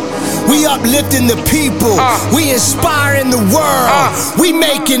good. We uplifting the people, we inspiring the world, we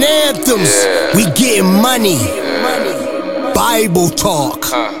making anthems, we getting money. Bible talk.